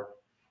 4,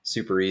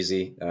 super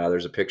easy.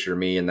 There's a picture of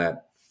me in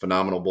that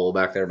phenomenal bull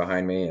back there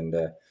behind me, and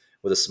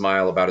with a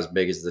smile about as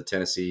big as the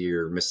Tennessee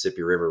or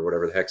Mississippi River,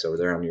 whatever the heck's over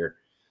there on your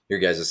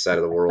guys' side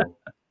of the world.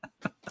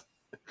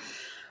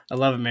 I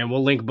love it, man.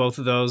 We'll link both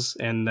of those,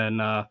 and then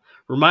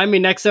remind me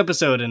next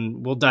episode,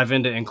 and we'll dive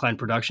into Incline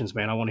Productions,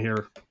 man. I want to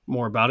hear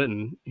more about it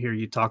and hear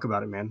you talk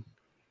about it, man.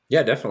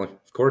 Yeah, definitely.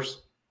 Of course.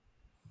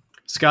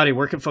 Scotty,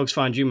 where can folks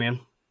find you,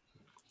 man?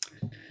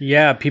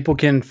 Yeah, people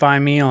can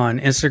find me on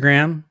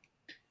Instagram,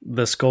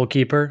 the Skull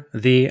Keeper,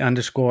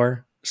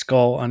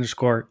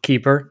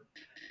 _skull_keeper.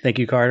 Thank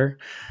you, Carter.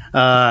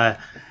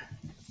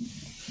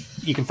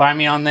 You can find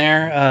me on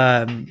there.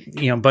 A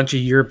bunch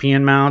of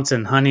European mounts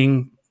and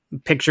hunting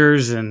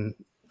pictures, and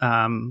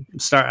I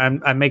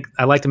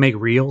like to make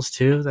reels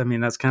too. I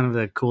mean, that's kind of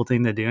the cool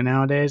thing to do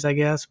nowadays, I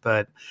guess.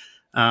 But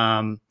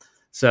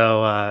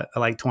so I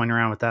like toying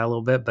around with that a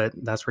little bit. But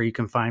that's where you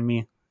can find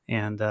me.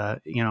 And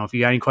if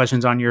you got any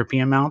questions on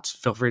European mounts,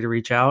 feel free to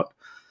reach out.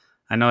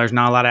 I know there's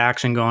not a lot of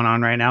action going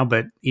on right now,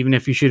 but even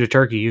if you shoot a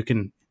turkey, you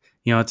can,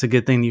 it's a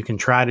good thing you can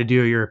try to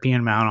do a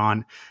European mount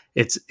on.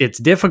 It's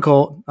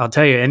difficult. I'll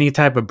tell you, any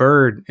type of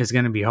bird is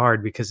going to be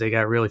hard because they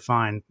got really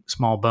fine,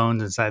 small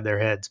bones inside their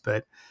heads.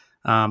 But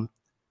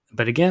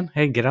again,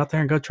 hey, get out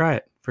there and go try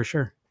it for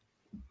sure.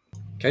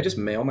 Can I just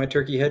mail my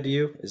turkey head to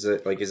you? Is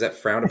that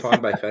frowned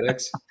upon by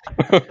FedEx?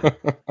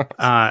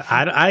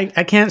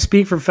 I can't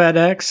speak for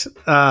FedEx,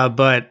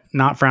 but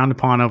not frowned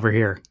upon over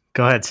here.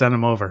 Go ahead, send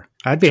them over.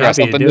 I'd be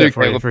happy to do it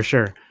for you for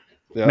sure.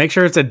 Yeah. Make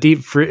sure it's a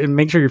deep.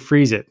 Make sure you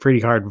freeze it pretty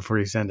hard before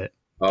you send it.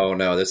 Oh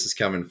no, this is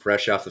coming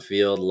fresh off the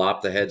field.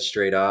 Lop the head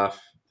straight off.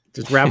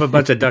 Just wrap a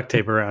bunch of duct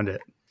tape around it.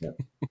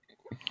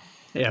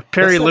 Yeah,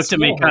 Perry looked at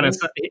me kind of.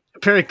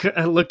 Perry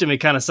looked at me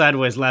kind of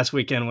sideways last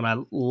weekend when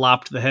I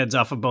lopped the heads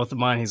off of both of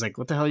mine. He's like,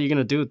 "What the hell are you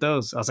gonna do with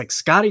those?" I was like,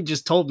 "Scotty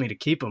just told me to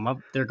keep them.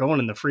 They're going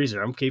in the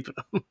freezer. I'm keeping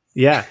them."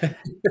 Yeah.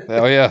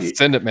 Oh yeah,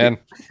 send it, man.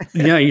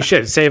 You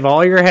should save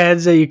all your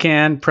heads that you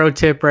can. Pro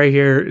tip right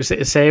here: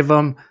 save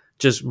them.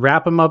 Just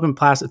wrap them up in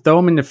plastic. Throw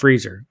them in the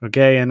freezer,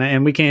 okay?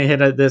 And we can't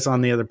hit this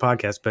on the other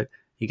podcast, but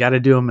you got to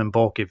do them in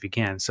bulk if you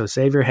can. So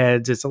save your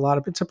heads. It's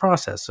a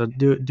process. So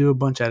do a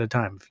bunch at a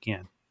time if you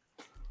can.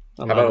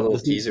 How about a little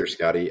teaser,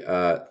 Scotty?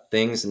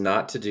 Things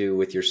not to do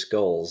with your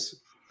skulls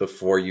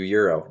before you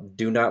Euro.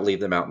 Do not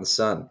leave them out in the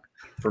sun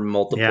for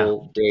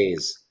multiple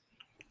days.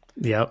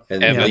 Yep.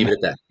 And leave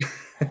it at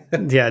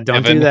that. Yeah,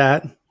 don't do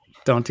that.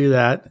 Don't do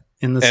that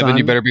in the sun. Evan,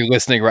 you better be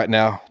listening right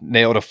now.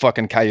 Nailed a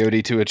fucking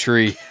coyote to a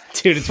tree.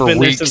 Dude, it's been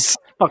weeks. There since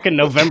fucking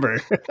November.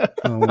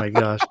 Oh my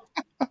gosh.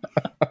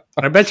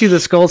 I bet you the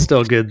skull's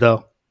still good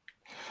though.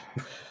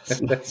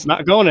 It's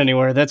not going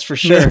anywhere, that's for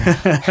sure.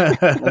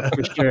 That's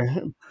for sure.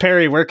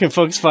 Perry, where can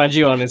folks find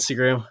you on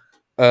Instagram?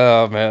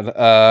 Oh man,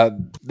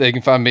 they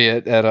can find me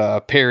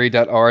at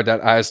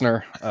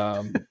perry.r.eisner.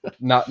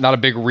 Not a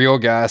big reel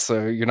guy,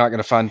 so you're not going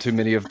to find too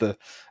many of the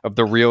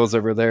reels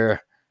over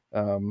there.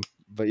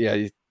 But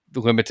yeah, the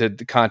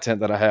limited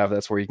content that I have,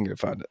 that's where you can go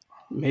find it.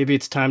 Maybe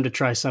it's time to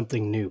try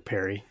something new,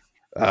 Perry.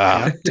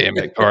 Damn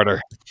it,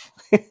 Carter.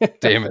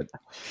 Damn it.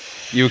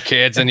 You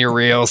kids and your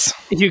reels.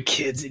 You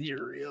kids and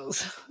your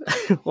reels.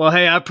 Well,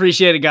 hey, I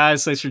appreciate it,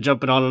 guys. Thanks for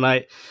jumping on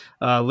tonight.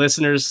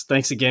 Listeners,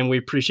 thanks again. We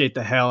appreciate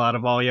the hell out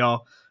of all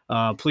y'all.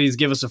 Please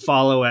give us a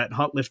follow at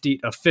Hunt Lift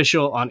Eat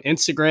Official on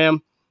Instagram,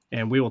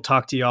 and we will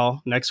talk to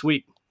y'all next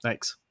week.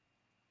 Thanks.